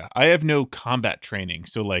point. Yeah, I have no combat training,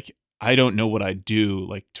 so like I don't know what I'd do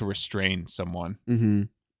like to restrain someone. Mm-hmm.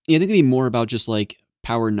 Yeah, I think it'd be more about just like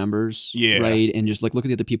power in numbers, Yeah. right? And just like look at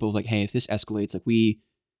the other people like, hey, if this escalates, like we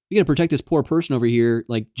got to protect this poor person over here,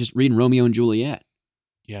 like just reading Romeo and Juliet.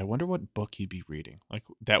 Yeah, I wonder what book he'd be reading. Like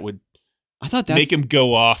that would I thought that's make him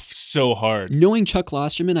go off so hard. knowing Chuck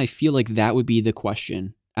Klosterman, I feel like that would be the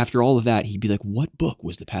question. After all of that, he'd be like, what book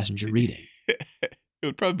was the passenger reading? It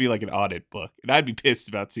would probably be like an audit book, and I'd be pissed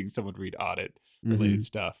about seeing someone read audit related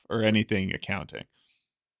stuff or anything accounting.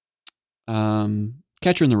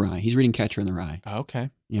 Catcher in the Rye. He's reading Catcher in the Rye. Okay.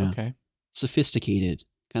 Yeah. Okay. Sophisticated,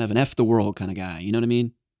 kind of an F the world kind of guy. You know what I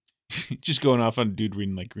mean? Just going off on a dude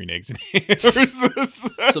reading like Green Eggs and Ham.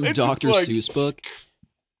 Some It's Dr. just like, Seuss book.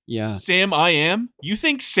 Yeah. Sam I Am? You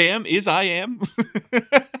think Sam is I Am?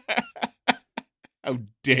 How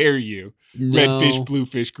dare you? Red fish, No. blue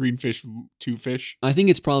fish, green fish, two fish. I think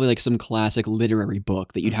it's probably like some classic literary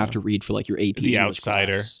book that you'd have to read for like your AP The English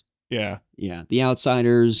Outsider. class. Yeah. Yeah. The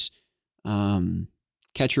Outsiders,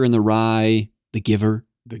 Catcher in the Rye, The Giver.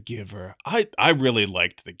 The Giver. I really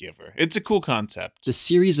liked The Giver. It's a cool concept. The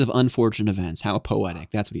series of unfortunate events. How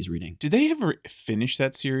poetic. That's what he's reading. Did they ever finish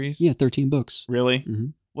that series? Yeah, 13 books. Really?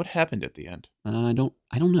 Mhm. What happened at the end? I don't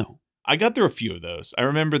know. I got through a few of those. I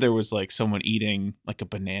remember there was like someone eating like a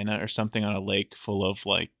banana or something on a lake full of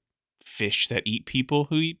like fish that eat people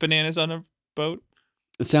who eat bananas on a boat.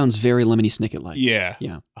 It sounds very Lemony Snicket-like. Yeah.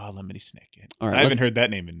 Yeah. Oh, Lemony Snicket. All right, I haven't heard that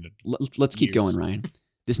name in Let's keep years. going, Ryan.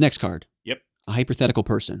 This next card. Yep. A hypothetical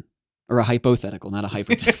person. Or a hypothetical, not a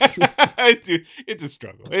hypothetical. It's a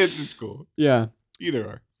struggle. It's cool. Yeah. Either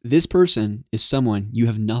or. This person is someone you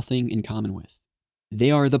have nothing in common with.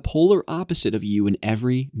 They are the polar opposite of you in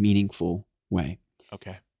every meaningful way.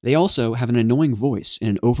 Okay. They also have an annoying voice and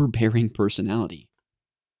an overbearing personality.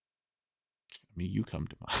 I mean, you come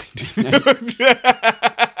to mind.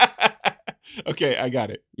 Okay, I got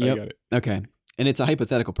it. Yep. I got it. Okay. And it's a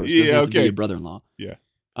hypothetical person. It doesn't have to be okay. your brother-in-law. Yeah.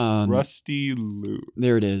 Um, Rusty Lou.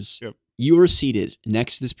 There it is. Yep. You are seated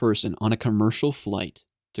next to this person on a commercial flight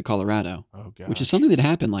to Colorado, Oh, God. which is something that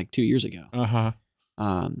happened like 2 years ago. Uh-huh.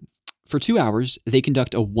 For 2 hours, they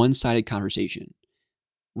conduct a one-sided conversation,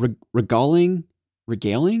 regaling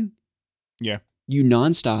Yeah. you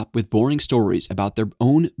nonstop with boring stories about their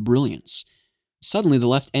own brilliance. Suddenly, the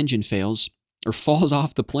left engine fails or falls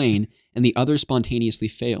off the plane, and the other spontaneously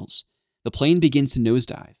fails. The plane begins to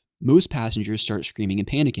nosedive. Most passengers start screaming and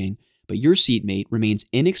panicking, but your seatmate remains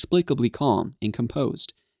inexplicably calm and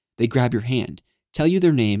composed. They grab your hand, tell you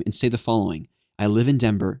their name, and say the following: I live in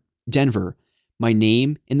Denver. My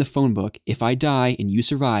name in the phone book. If I die and you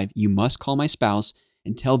survive, you must call my spouse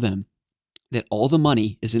and tell them that all the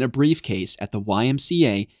money is in a briefcase at the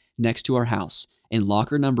YMCA next to our house. In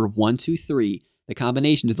locker number 123, the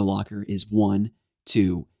combination to the locker is 1,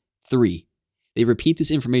 2, 3. They repeat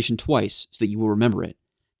this information twice so that you will remember it.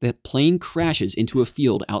 The plane crashes into a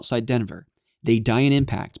field outside Denver. They die in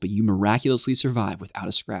impact, but you miraculously survive without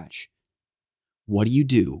a scratch. What do you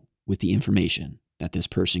do with the information that this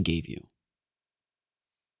person gave you?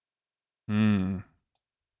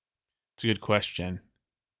 It's a good question.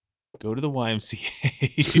 Go to the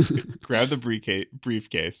YMCA, grab the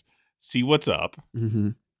briefcase, see what's up, Mm-hmm.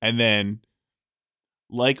 and then,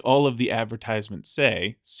 like all of the advertisements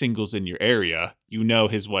say, singles in your area, you know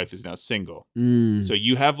his wife is now single. So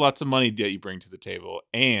you have lots of money that you bring to the table,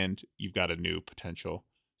 and you've got a new potential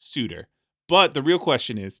suitor. But the real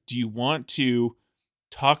question is, do you want to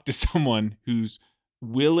talk to someone who's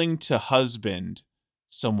willing to husband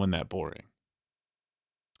someone that boring?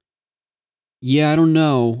 Yeah, I don't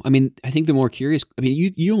know. I mean, I think the more curious,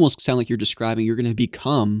 you almost sound like you're describing you're going to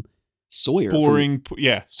become Sawyer. Boring.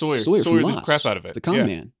 Sawyer. Sawyer from the Lost, crap out of it. the con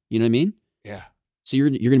man. You know what I mean? Yeah. So you're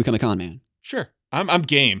going to become a con man. Sure. I'm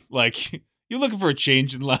game. Like, you're looking for a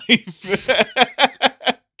change in life.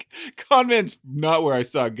 Con man's not where I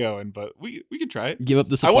saw it going, but we could try it. Give up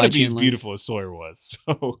the I supply want to be chain as life. beautiful as Sawyer was.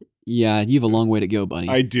 So Yeah, you have a long way to go, buddy.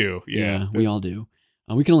 I do. Yeah. we all do.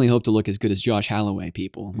 We can only hope to look as good as Josh Holloway,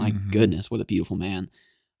 people. My Mhm. goodness, what a beautiful man.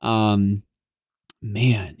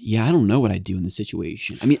 Man, yeah, I don't know what I'd do in this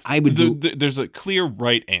situation. I mean, I would do... There's a clear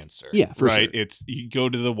right answer. Yeah, for right. sure. It's you go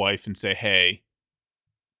to the wife and say, "Hey,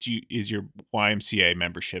 is your YMCA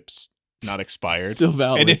memberships not expired?" Still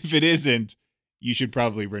valid. And if it isn't, you should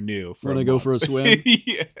probably renew. Want to go for a swim?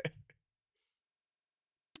 Yeah.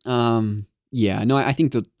 Yeah, no, I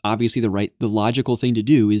think obviously the logical thing to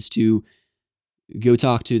do is to go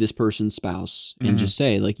talk to this person's spouse and Mhm. just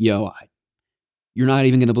say like, yo, you're not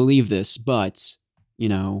even going to believe this, but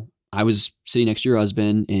I was sitting next to your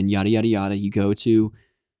husband and yada, yada, yada. You go to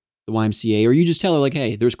the YMCA, or you just tell her like,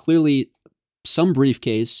 hey, there's clearly some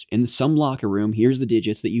briefcase in some locker room. Here's the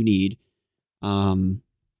digits that you need.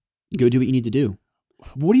 Go do what you need to do.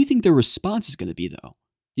 What do you think their response is going to be though?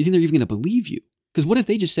 Do you think they're even going to believe you? Because what if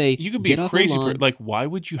they just say, You could be "Get a off my crazy lawn." person. Like, why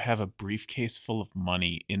would you have a briefcase full of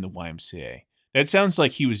money in the YMCA? That sounds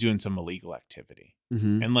like he was doing some illegal activity.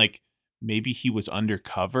 Mhm. And like maybe he was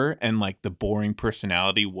undercover and like the boring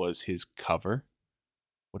personality was his cover.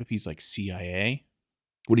 What if he's like CIA?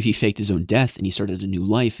 What if he faked his own death and he started a new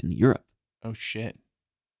life in Europe? Oh shit.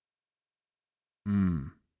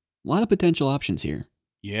 A lot of potential options here.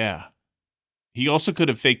 Yeah. He also could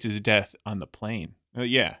have faked his death on the plane.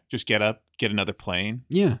 Yeah, just get up, get another plane.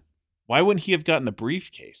 Yeah. Why wouldn't he have gotten the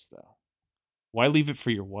briefcase though? Why leave it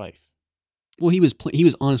for your wife? Well, he was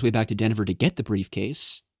on his way back to Denver to get the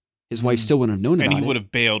briefcase. His wife still wouldn't have known about And it. he would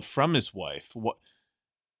have bailed from his wife. What?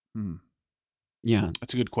 Yeah.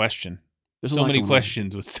 That's a good question. There's a So lot many going on.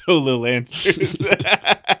 questions with so little answers.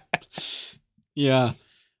 Yeah.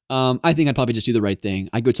 I think I'd probably just do the right thing.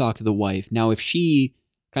 I'd go talk to the wife. Now, if she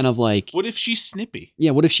kind of like, What if she's snippy?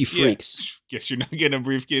 yeah, what if she Yeah, freaks? guess you're not getting a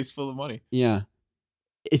briefcase full of money. Yeah.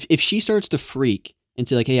 If she starts to freak and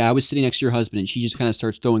say like, hey, I was sitting next to your husband, and she just kind of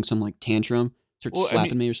starts throwing some like tantrum, starts Well, I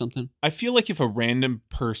slapping mean- me or something. I feel like if a random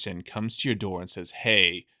person comes to your door and says,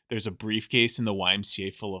 "Hey, there's a briefcase in the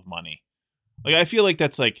YMCA full of money. Like, I feel like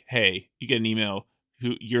that's like, hey, you get an email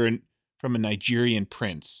from a Nigerian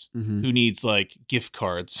prince who needs like gift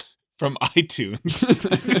cards from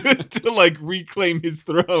iTunes to like reclaim his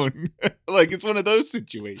throne. Like, it's one of those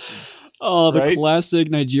situations. Oh, the right?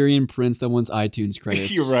 classic Nigerian prince that wants iTunes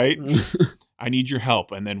credits. You're right. I need your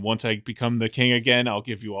help. And then once I become the king again, I'll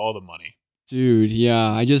give you all the money. Dude,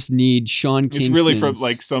 yeah. I just need Sean Kingston's. It's really from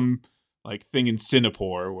like some like thing in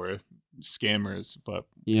Singapore where scammers, but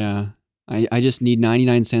yeah. I just need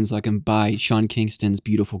 99 cents so I can buy Sean Kingston's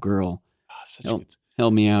Beautiful Girl.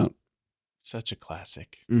 Help me out. Such a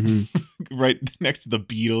classic. Mm-hmm. Right next to the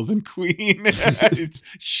Beatles and Queen. It's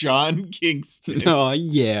Sean Kingston. Oh,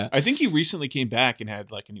 yeah. I think he recently came back and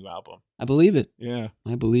had like a new album. I believe it. Yeah.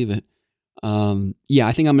 I believe it. Yeah,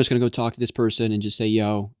 I think I'm just going to go talk to this person and just say,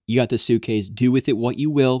 yo, you got this suitcase. Do with it what you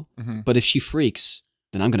will. But if she freaks,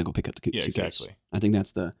 then I'm going to go pick up the suitcase. Exactly. I think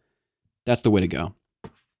that's the way to go.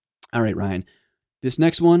 All right, Ryan. This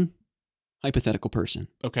next one, hypothetical person.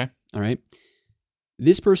 Okay. All right.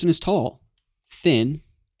 This person is tall, thin,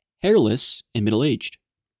 hairless, and middle-aged.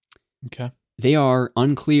 Okay. They are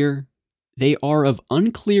unclear. They are of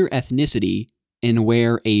unclear ethnicity and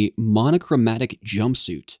wear a monochromatic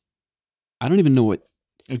jumpsuit. I don't even know what.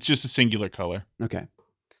 It's just a singular color. Okay.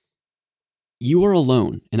 You are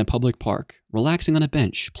alone in a public park, relaxing on a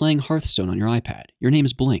bench, playing Hearthstone on your iPad. Your name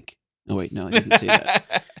is Blink. Oh, wait, no, it doesn't say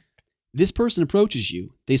that. This person approaches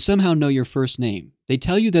you. They somehow know your first name. They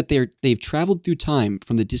tell you that they've traveled through time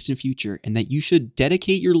from the distant future and that you should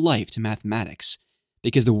dedicate your life to mathematics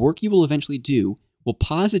because the work you will eventually do will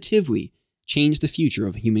positively change the future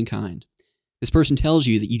of humankind. This person tells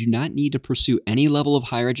you that you do not need to pursue any level of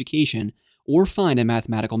higher education or find a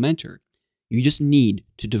mathematical mentor. You just need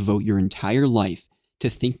to devote your entire life to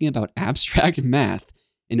thinking about abstract math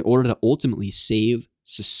in order to ultimately save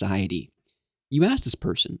society. You ask this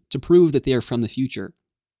person to prove that they are from the future.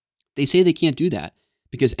 They say they can't do that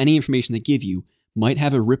because any information they give you might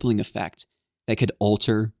have a rippling effect that could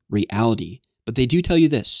alter reality. But they do tell you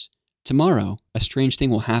this: tomorrow, a strange thing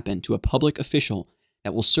will happen to a public official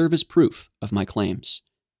that will serve as proof of my claims.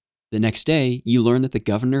 The next day, you learn that the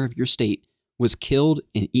governor of your state was killed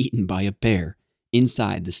and eaten by a bear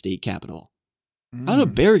inside the state capitol. How did a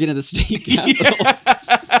bear get into the state capitol?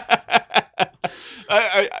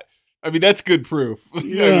 I mean, that's good proof.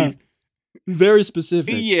 Yeah. I mean, very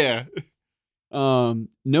specific. yeah. No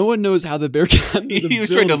one knows how the bear got into the He was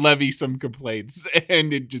trying to building. levy some complaints,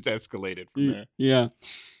 and it just escalated from there. Yeah.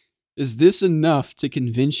 Is this enough to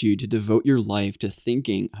convince you to devote your life to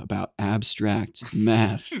thinking about abstract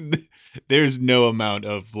math? There's no amount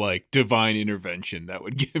of like divine intervention that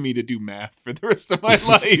would get me to do math for the rest of my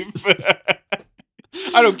life.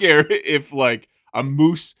 I don't care if like a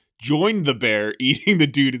moose joined the bear eating the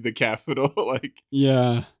dude in the Capitol. Like,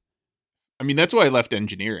 Yeah. I mean, that's why I left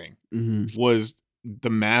engineering. Hmm. Was the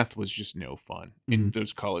math was just no fun in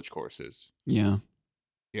those college courses. Yeah.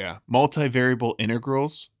 Yeah, multivariable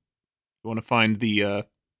integrals. You want to find the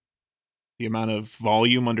amount of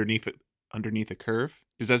volume underneath a curve.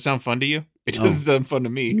 Does that sound fun to you? It doesn't sound fun to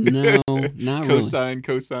me. No, not really.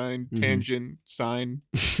 Cosine, tangent, sine.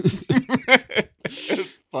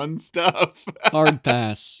 Fun stuff. Hard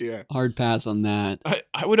pass. Yeah. Hard pass on that.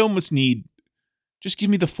 I would almost need, just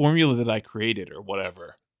give me the formula that I created or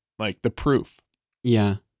whatever. Like the proof.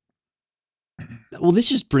 Yeah. Well, this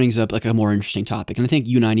just brings up like a more interesting topic. And I think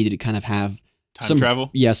you and I needed to kind of have Time travel?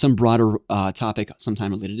 Yeah, some broader topic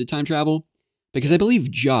sometime related to time travel. Because I believe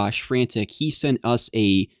Josh Frantic, he sent us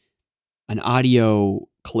an audio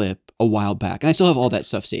clip a while back. And I still have all that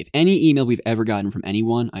stuff saved. Any email we've ever gotten from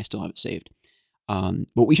anyone, I still have it saved.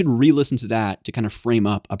 But we should re-listen to that to kind of frame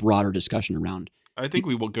up a broader discussion around I think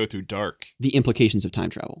we will go through dark. the implications of time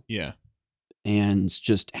travel. Yeah. And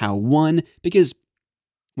just how because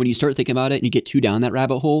when you start thinking about it and you get too down that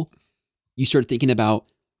rabbit hole, you start thinking about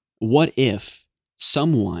what if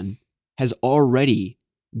someone has already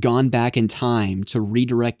gone back in time to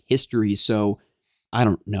redirect history. So I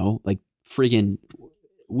don't know, like friggin'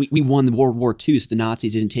 we won the World War II, so the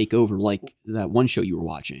Nazis didn't take over like that one show you were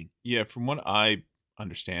watching. Yeah, from what I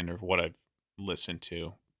understand or what I've listened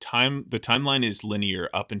to, the timeline is linear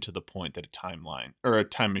up until the point that a timeline or a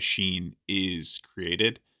time machine is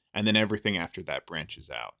created, and then everything after that branches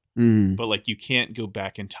out. Mm. But like you can't go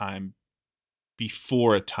back in time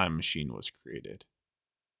before a time machine was created.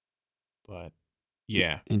 But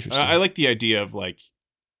yeah, Interesting. I like the idea of like,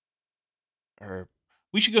 or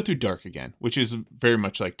we should go through Dark again, which is very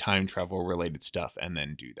much like time travel related stuff, and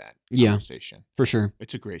then do that conversation. For sure.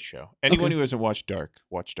 It's a great show. Anyone Okay. who hasn't watched Dark,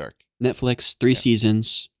 watch Dark. Netflix, 3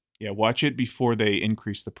 seasons. Yeah, watch it before they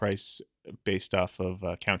increase the price based off of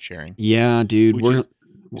count sharing. Yeah, dude.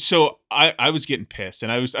 So I was getting pissed,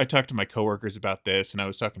 and I talked to my coworkers about this, and I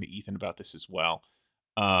was talking to Ethan about this as well.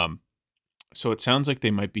 So it sounds like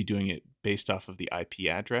they might be doing it based off of the IP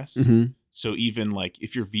address. Mhm. So even like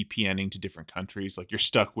if you're VPNing to different countries, like you're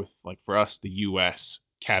stuck with, like for us, the US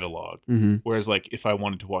catalog. Mhm. Whereas like if I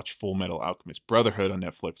wanted to watch Full Metal Alchemist Brotherhood on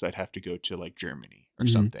Netflix, I'd have to go to like Germany or Mhm.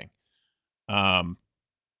 something.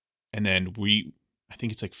 And then I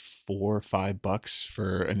think it's like $4 or $5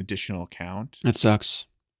 for an additional account. That sucks.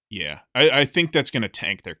 Yeah. I think that's going to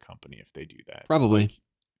tank their company if they do that. Probably. Like,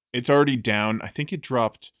 it's already down. I think it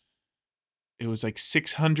dropped. It was like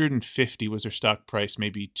 650 was their stock price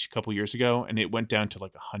maybe a couple years ago, and it went down to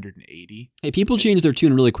like 180. Hey, people change their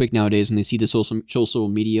tune really quick nowadays when they see the social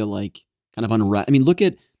media like kind of unwrap. I mean, look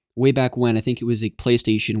at way back when. I think it was like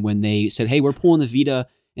PlayStation when they said, "Hey, we're pulling the Vita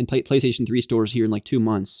and PlayStation 3 stores here in like 2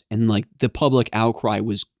 months," and like the public outcry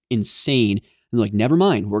was insane. And they're like, "Never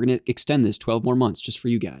mind, we're gonna extend this 12 more months just for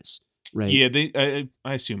you guys." Right? Yeah,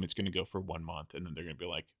 I assume it's going to go for 1 month, and then they're going to be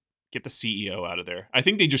like, get the CEO out of there. I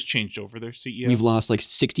think they just changed over their CEO. We've lost like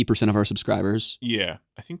 60% of our subscribers. Yeah,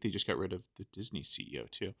 I think they just got rid of the Disney CEO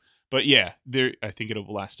too. But yeah, I think it'll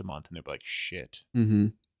last a month, and they'll be like, shit. Mm-hmm.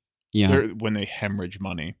 Yeah. When they hemorrhage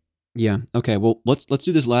money. Yeah. Okay. Well, let's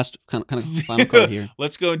do this last kind of final card here.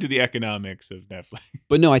 Let's go into the economics of Netflix.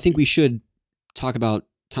 But no, I think we should talk about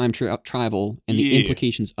time travel and the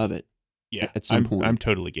implications of it. Yeah. At some point. I'm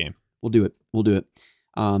totally game. We'll do it.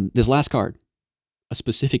 This last card, a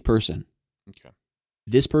specific person. Okay.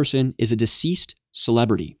 This person is a deceased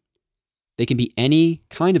celebrity. They can be any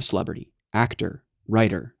kind of celebrity, actor,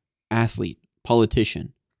 writer, athlete,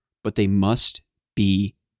 politician, but they must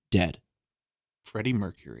be dead. Freddie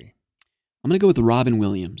Mercury. I'm going to go with Robin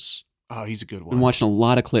Williams. Oh, he's a good one. Been watching a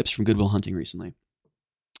lot of clips from Good Will Hunting recently.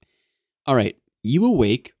 All right. You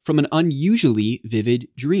awake from an unusually vivid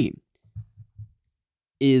dream.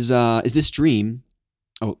 Is this dream...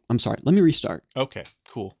 Oh, I'm sorry. Let me restart. Okay,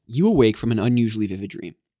 cool. You awake from an unusually vivid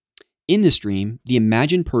dream. In this dream, the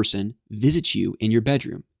imagined person visits you in your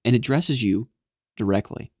bedroom and addresses you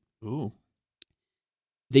directly. Ooh.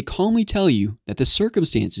 They calmly tell you that the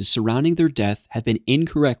circumstances surrounding their death have been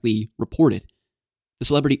incorrectly reported. The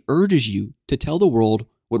celebrity urges you to tell the world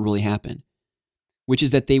what really happened, which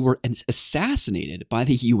is that they were assassinated by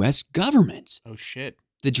the U.S. government. Oh, shit.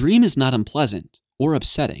 The dream is not unpleasant or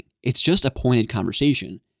upsetting. It's just a pointed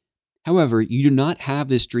conversation. However, you do not have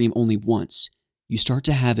this dream only once. You start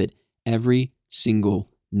to have it every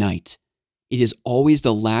single night. It is always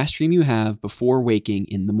the last dream you have before waking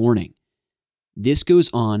in the morning. This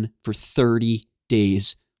goes on for 30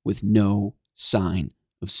 days with no sign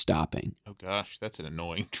of stopping. Oh, gosh, that's an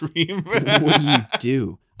annoying dream. What do you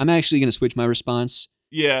do? I'm actually going to switch my response.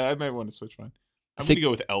 Yeah, I might want to switch mine. I'm going to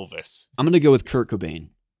go with Elvis. I'm going to go with Kurt Cobain.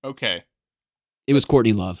 Okay. It was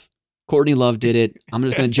Courtney Love. Courtney Love did it. I'm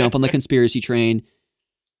just going to jump on the conspiracy train.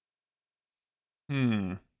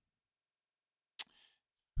 So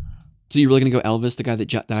you're really going to go Elvis, the guy that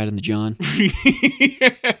died in the John?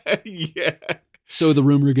 Yeah. So the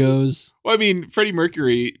rumor goes. Well, I mean, Freddie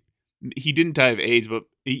Mercury, he didn't die of AIDS, but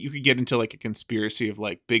you could get into like a conspiracy of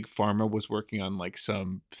like Big Pharma was working on like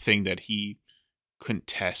some thing that he couldn't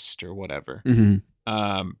test or whatever.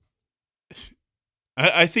 Mm-hmm.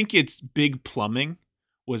 I think it's big plumbing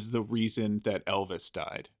was the reason that Elvis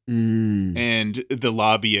died. Mm. And the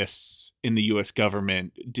lobbyists in the U.S.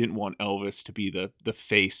 government didn't want Elvis to be the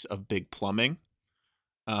face of big plumbing.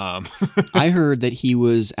 I heard that he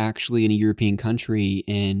was actually in a European country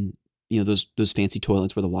in, those fancy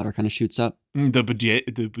toilets where the water kind of shoots up. The bidets.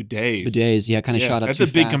 Bidets, yeah, kind of shot up That's too a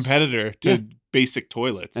big fast. competitor to basic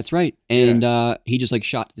toilets. That's right. And he just like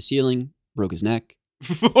shot to the ceiling, broke his neck.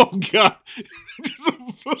 Oh, God.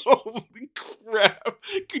 Holy crap.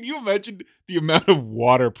 Can you imagine the amount of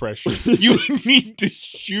water pressure you need to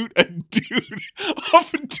shoot a dude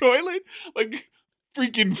off a toilet? Like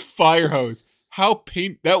freaking fire hose.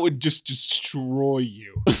 That would just destroy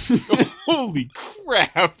you. Holy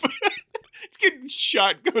crap. It's getting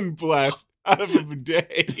shotgun blast out of a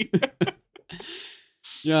bidet.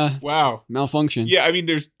 Yeah. Wow. Malfunction. Yeah, I mean,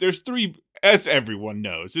 there's three, as everyone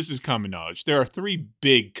knows, this is common knowledge. There are three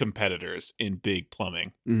big competitors in big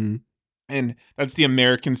plumbing. Mm-hmm. And that's the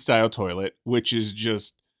American style toilet, which is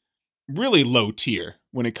just really low tier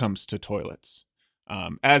when it comes to toilets.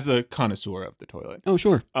 As a connoisseur of the toilet. Oh,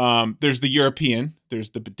 sure. There's the European,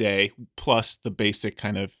 there's the bidet, plus the basic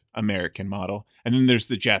kind of American model. And then there's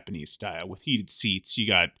the Japanese style with heated seats. You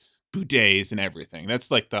got bidets and everything.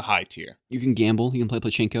 That's like the high tier. You can gamble. You can play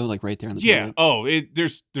pachinko like right there on the Yeah. toilet. Oh,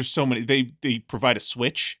 there's so many. They provide a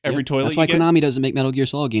switch every toilet. That's why you get. Konami doesn't make Metal Gear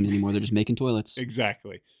Solid games anymore. They're just making toilets.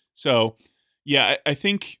 Exactly. So, yeah, I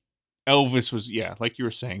think Elvis was, like you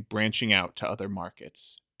were saying, branching out to other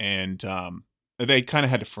markets, and they kind of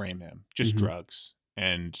had to frame him just drugs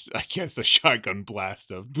and I guess a shotgun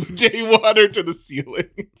blast of day water to the ceiling.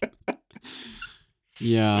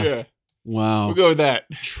 Yeah. Wow. We'll go with that.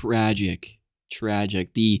 Tragic.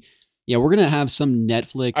 We're gonna have some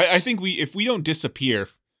Netflix. I think if we don't disappear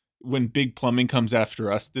when Big Plumbing comes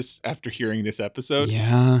after us after hearing this episode,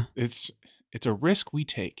 it's a risk we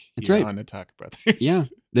take. That's right On Attack Brothers. Yeah,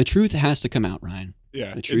 the truth has to come out, Ryan.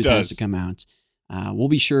 Yeah, the truth has to come out. We'll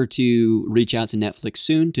be sure to reach out to Netflix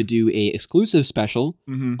soon to do a exclusive special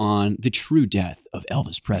on the true death of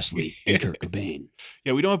Elvis Presley and Kurt Cobain.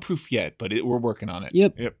 Yeah, we don't have proof yet, but we're working on it.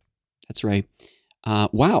 Yep. That's right.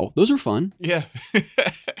 Wow, those are fun. Yeah.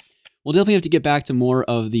 We'll definitely have to get back to more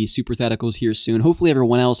of the Supertheticals here soon. Hopefully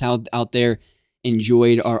everyone else out there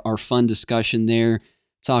enjoyed our fun discussion there,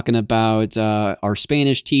 talking about our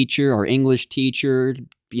Spanish teacher, our English teacher,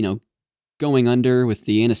 going under with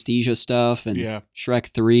the anesthesia stuff and Shrek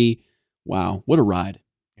 3. Wow, what a ride.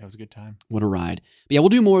 Yeah, it was a good time. What a ride. But we'll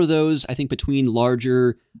do more of those, I think, between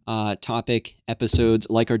larger topic episodes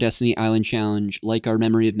like our Destiny Island Challenge, like our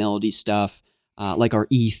Memory of Melody stuff, like our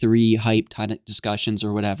E3 hype discussions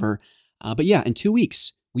or whatever. But in 2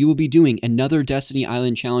 weeks, we will be doing another Destiny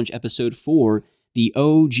Island Challenge episode for the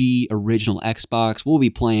OG original Xbox. We'll be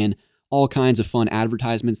playing all kinds of fun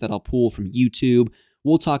advertisements that I'll pull from YouTube.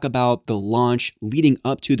 We'll talk about the launch leading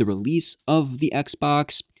up to the release of the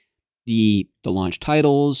Xbox, the launch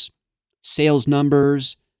titles, sales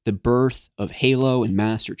numbers, the birth of Halo and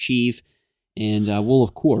Master Chief, and we'll,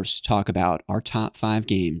 of course, talk about our top 5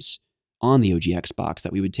 games on the OG Xbox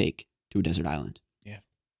that we would take to a desert island. Yeah.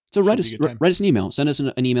 So write us an email. Send us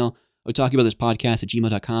an email. We'll talk about this podcast at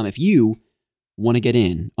gmail.com if you want to get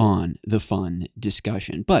in on the fun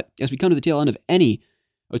discussion. But as we come to the tail end of any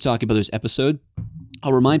Otaku Brothers episode,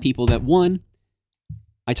 I'll remind people that 1,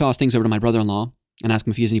 I toss things over to my brother-in-law and ask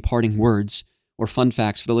him if he has any parting words or fun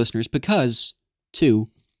facts for the listeners, because 2,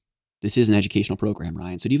 this is an educational program,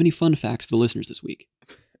 Ryan. So do you have any fun facts for the listeners this week?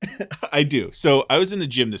 I do. So I was in the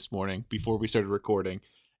gym this morning before we started recording,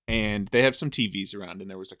 and they have some TVs around, and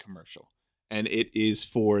there was a commercial. And it is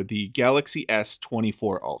for the Galaxy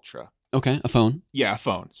S24 Ultra. Okay, a phone. Yeah, a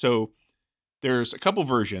phone. So there's a couple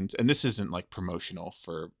versions, and this isn't like promotional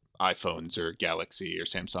for iPhones or Galaxy or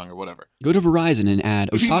Samsung or whatever. Go to Verizon and add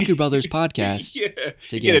Otaku Brothers Podcast.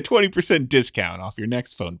 To get a 20% discount off your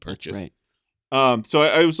next phone purchase. That's right. So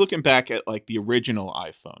I was looking back at like the original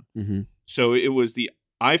iPhone. Mm-hmm. So it was the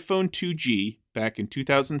iPhone 2G back in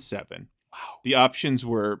 2007. Wow. The options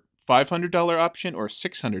were $500 option or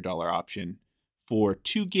 $600 option for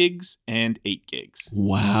 2 gigs and 8 gigs.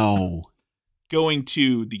 Wow. Going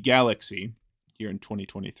to the Galaxy here in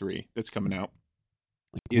 2023 that's coming out.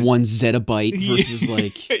 Like 1 zettabyte versus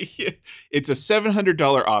it's a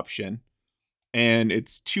 $700 option, and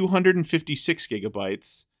it's 256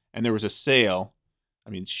 gigabytes. And there was a sale. I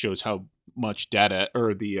mean, it shows how much data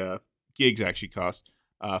or the gigs actually cost.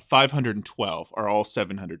 512 are all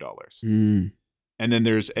 $700. Mm. And then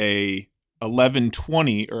there's a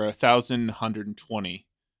 1120 or 1120.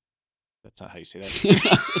 That's not how you say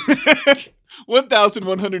that.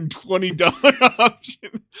 $1,120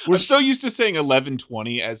 option. We're so used to saying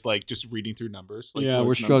 1120 as like just reading through numbers. Like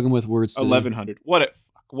we're struggling with words. 1100.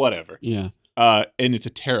 Whatever. Yeah. And it's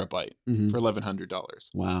a terabyte for $1,100.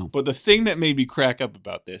 Wow. But the thing that made me crack up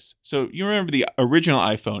about this, so you remember the original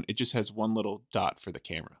iPhone, it just has one little dot for the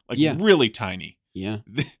camera. Like really tiny. Yeah.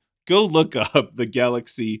 Go look up the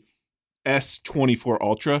Galaxy S24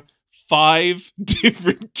 Ultra. 5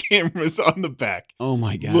 different cameras on the back. Oh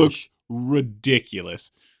my gosh. Looks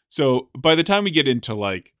ridiculous. So by the time we get into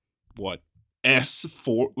like what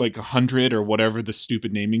S4, like 100 or whatever the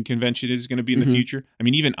stupid naming convention is going to be in the future. I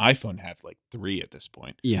mean, even iPhone have like 3 at this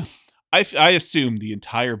point. Yeah. I assume the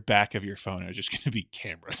entire back of your phone are just going to be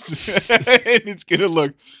cameras. And it's going to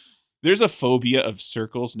look... There's a phobia of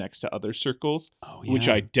circles next to other circles, which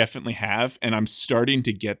I definitely have, and I'm starting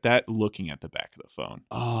to get that looking at the back of the phone.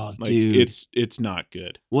 Oh, like, dude. It's not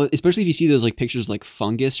good. Well, especially if you see those like pictures like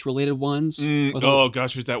fungus-related ones. Oh,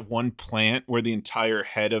 gosh, there's that one plant where the entire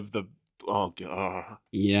head of the... Oh, God.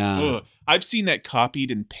 Yeah. Ugh. I've seen that copied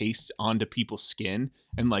and pasted onto people's skin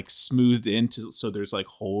and like smoothed into so there's like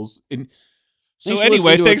holes in... So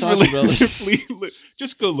anyway, thanks for listening. Please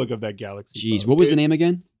just go look up that Galaxy. Jeez, what was the name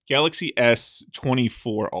again? Galaxy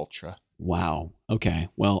S24 Ultra. Wow. Okay.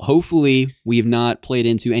 Well, hopefully we have not played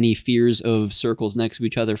into any fears of circles next to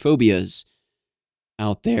each other phobias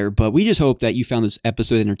out there, but we just hope that you found this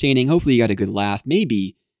episode entertaining. Hopefully you got a good laugh.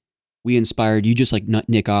 Maybe we inspired you, just like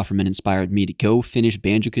Nick Offerman inspired me, to go finish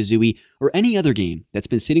Banjo-Kazooie or any other game that's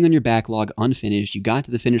been sitting on your backlog unfinished. You got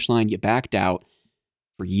to the finish line, you backed out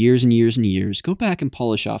for years and years and years. Go back and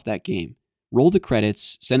polish off that game. Roll the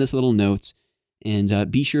credits, send us a little note,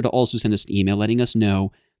 and be sure to also send us an email letting us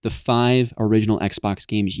know the 5 original Xbox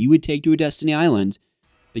games you would take to a Destiny Island,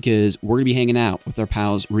 because we're going to be hanging out with our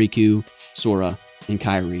pals Riku, Sora, and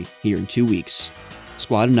Kyrie here in 2 weeks.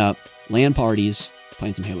 Squadding up, LAN parties,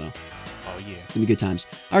 playing some Halo. Oh, yeah. It's going to be good times.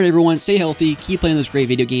 All right, everyone, stay healthy, keep playing those great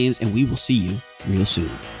video games, and we will see you real soon.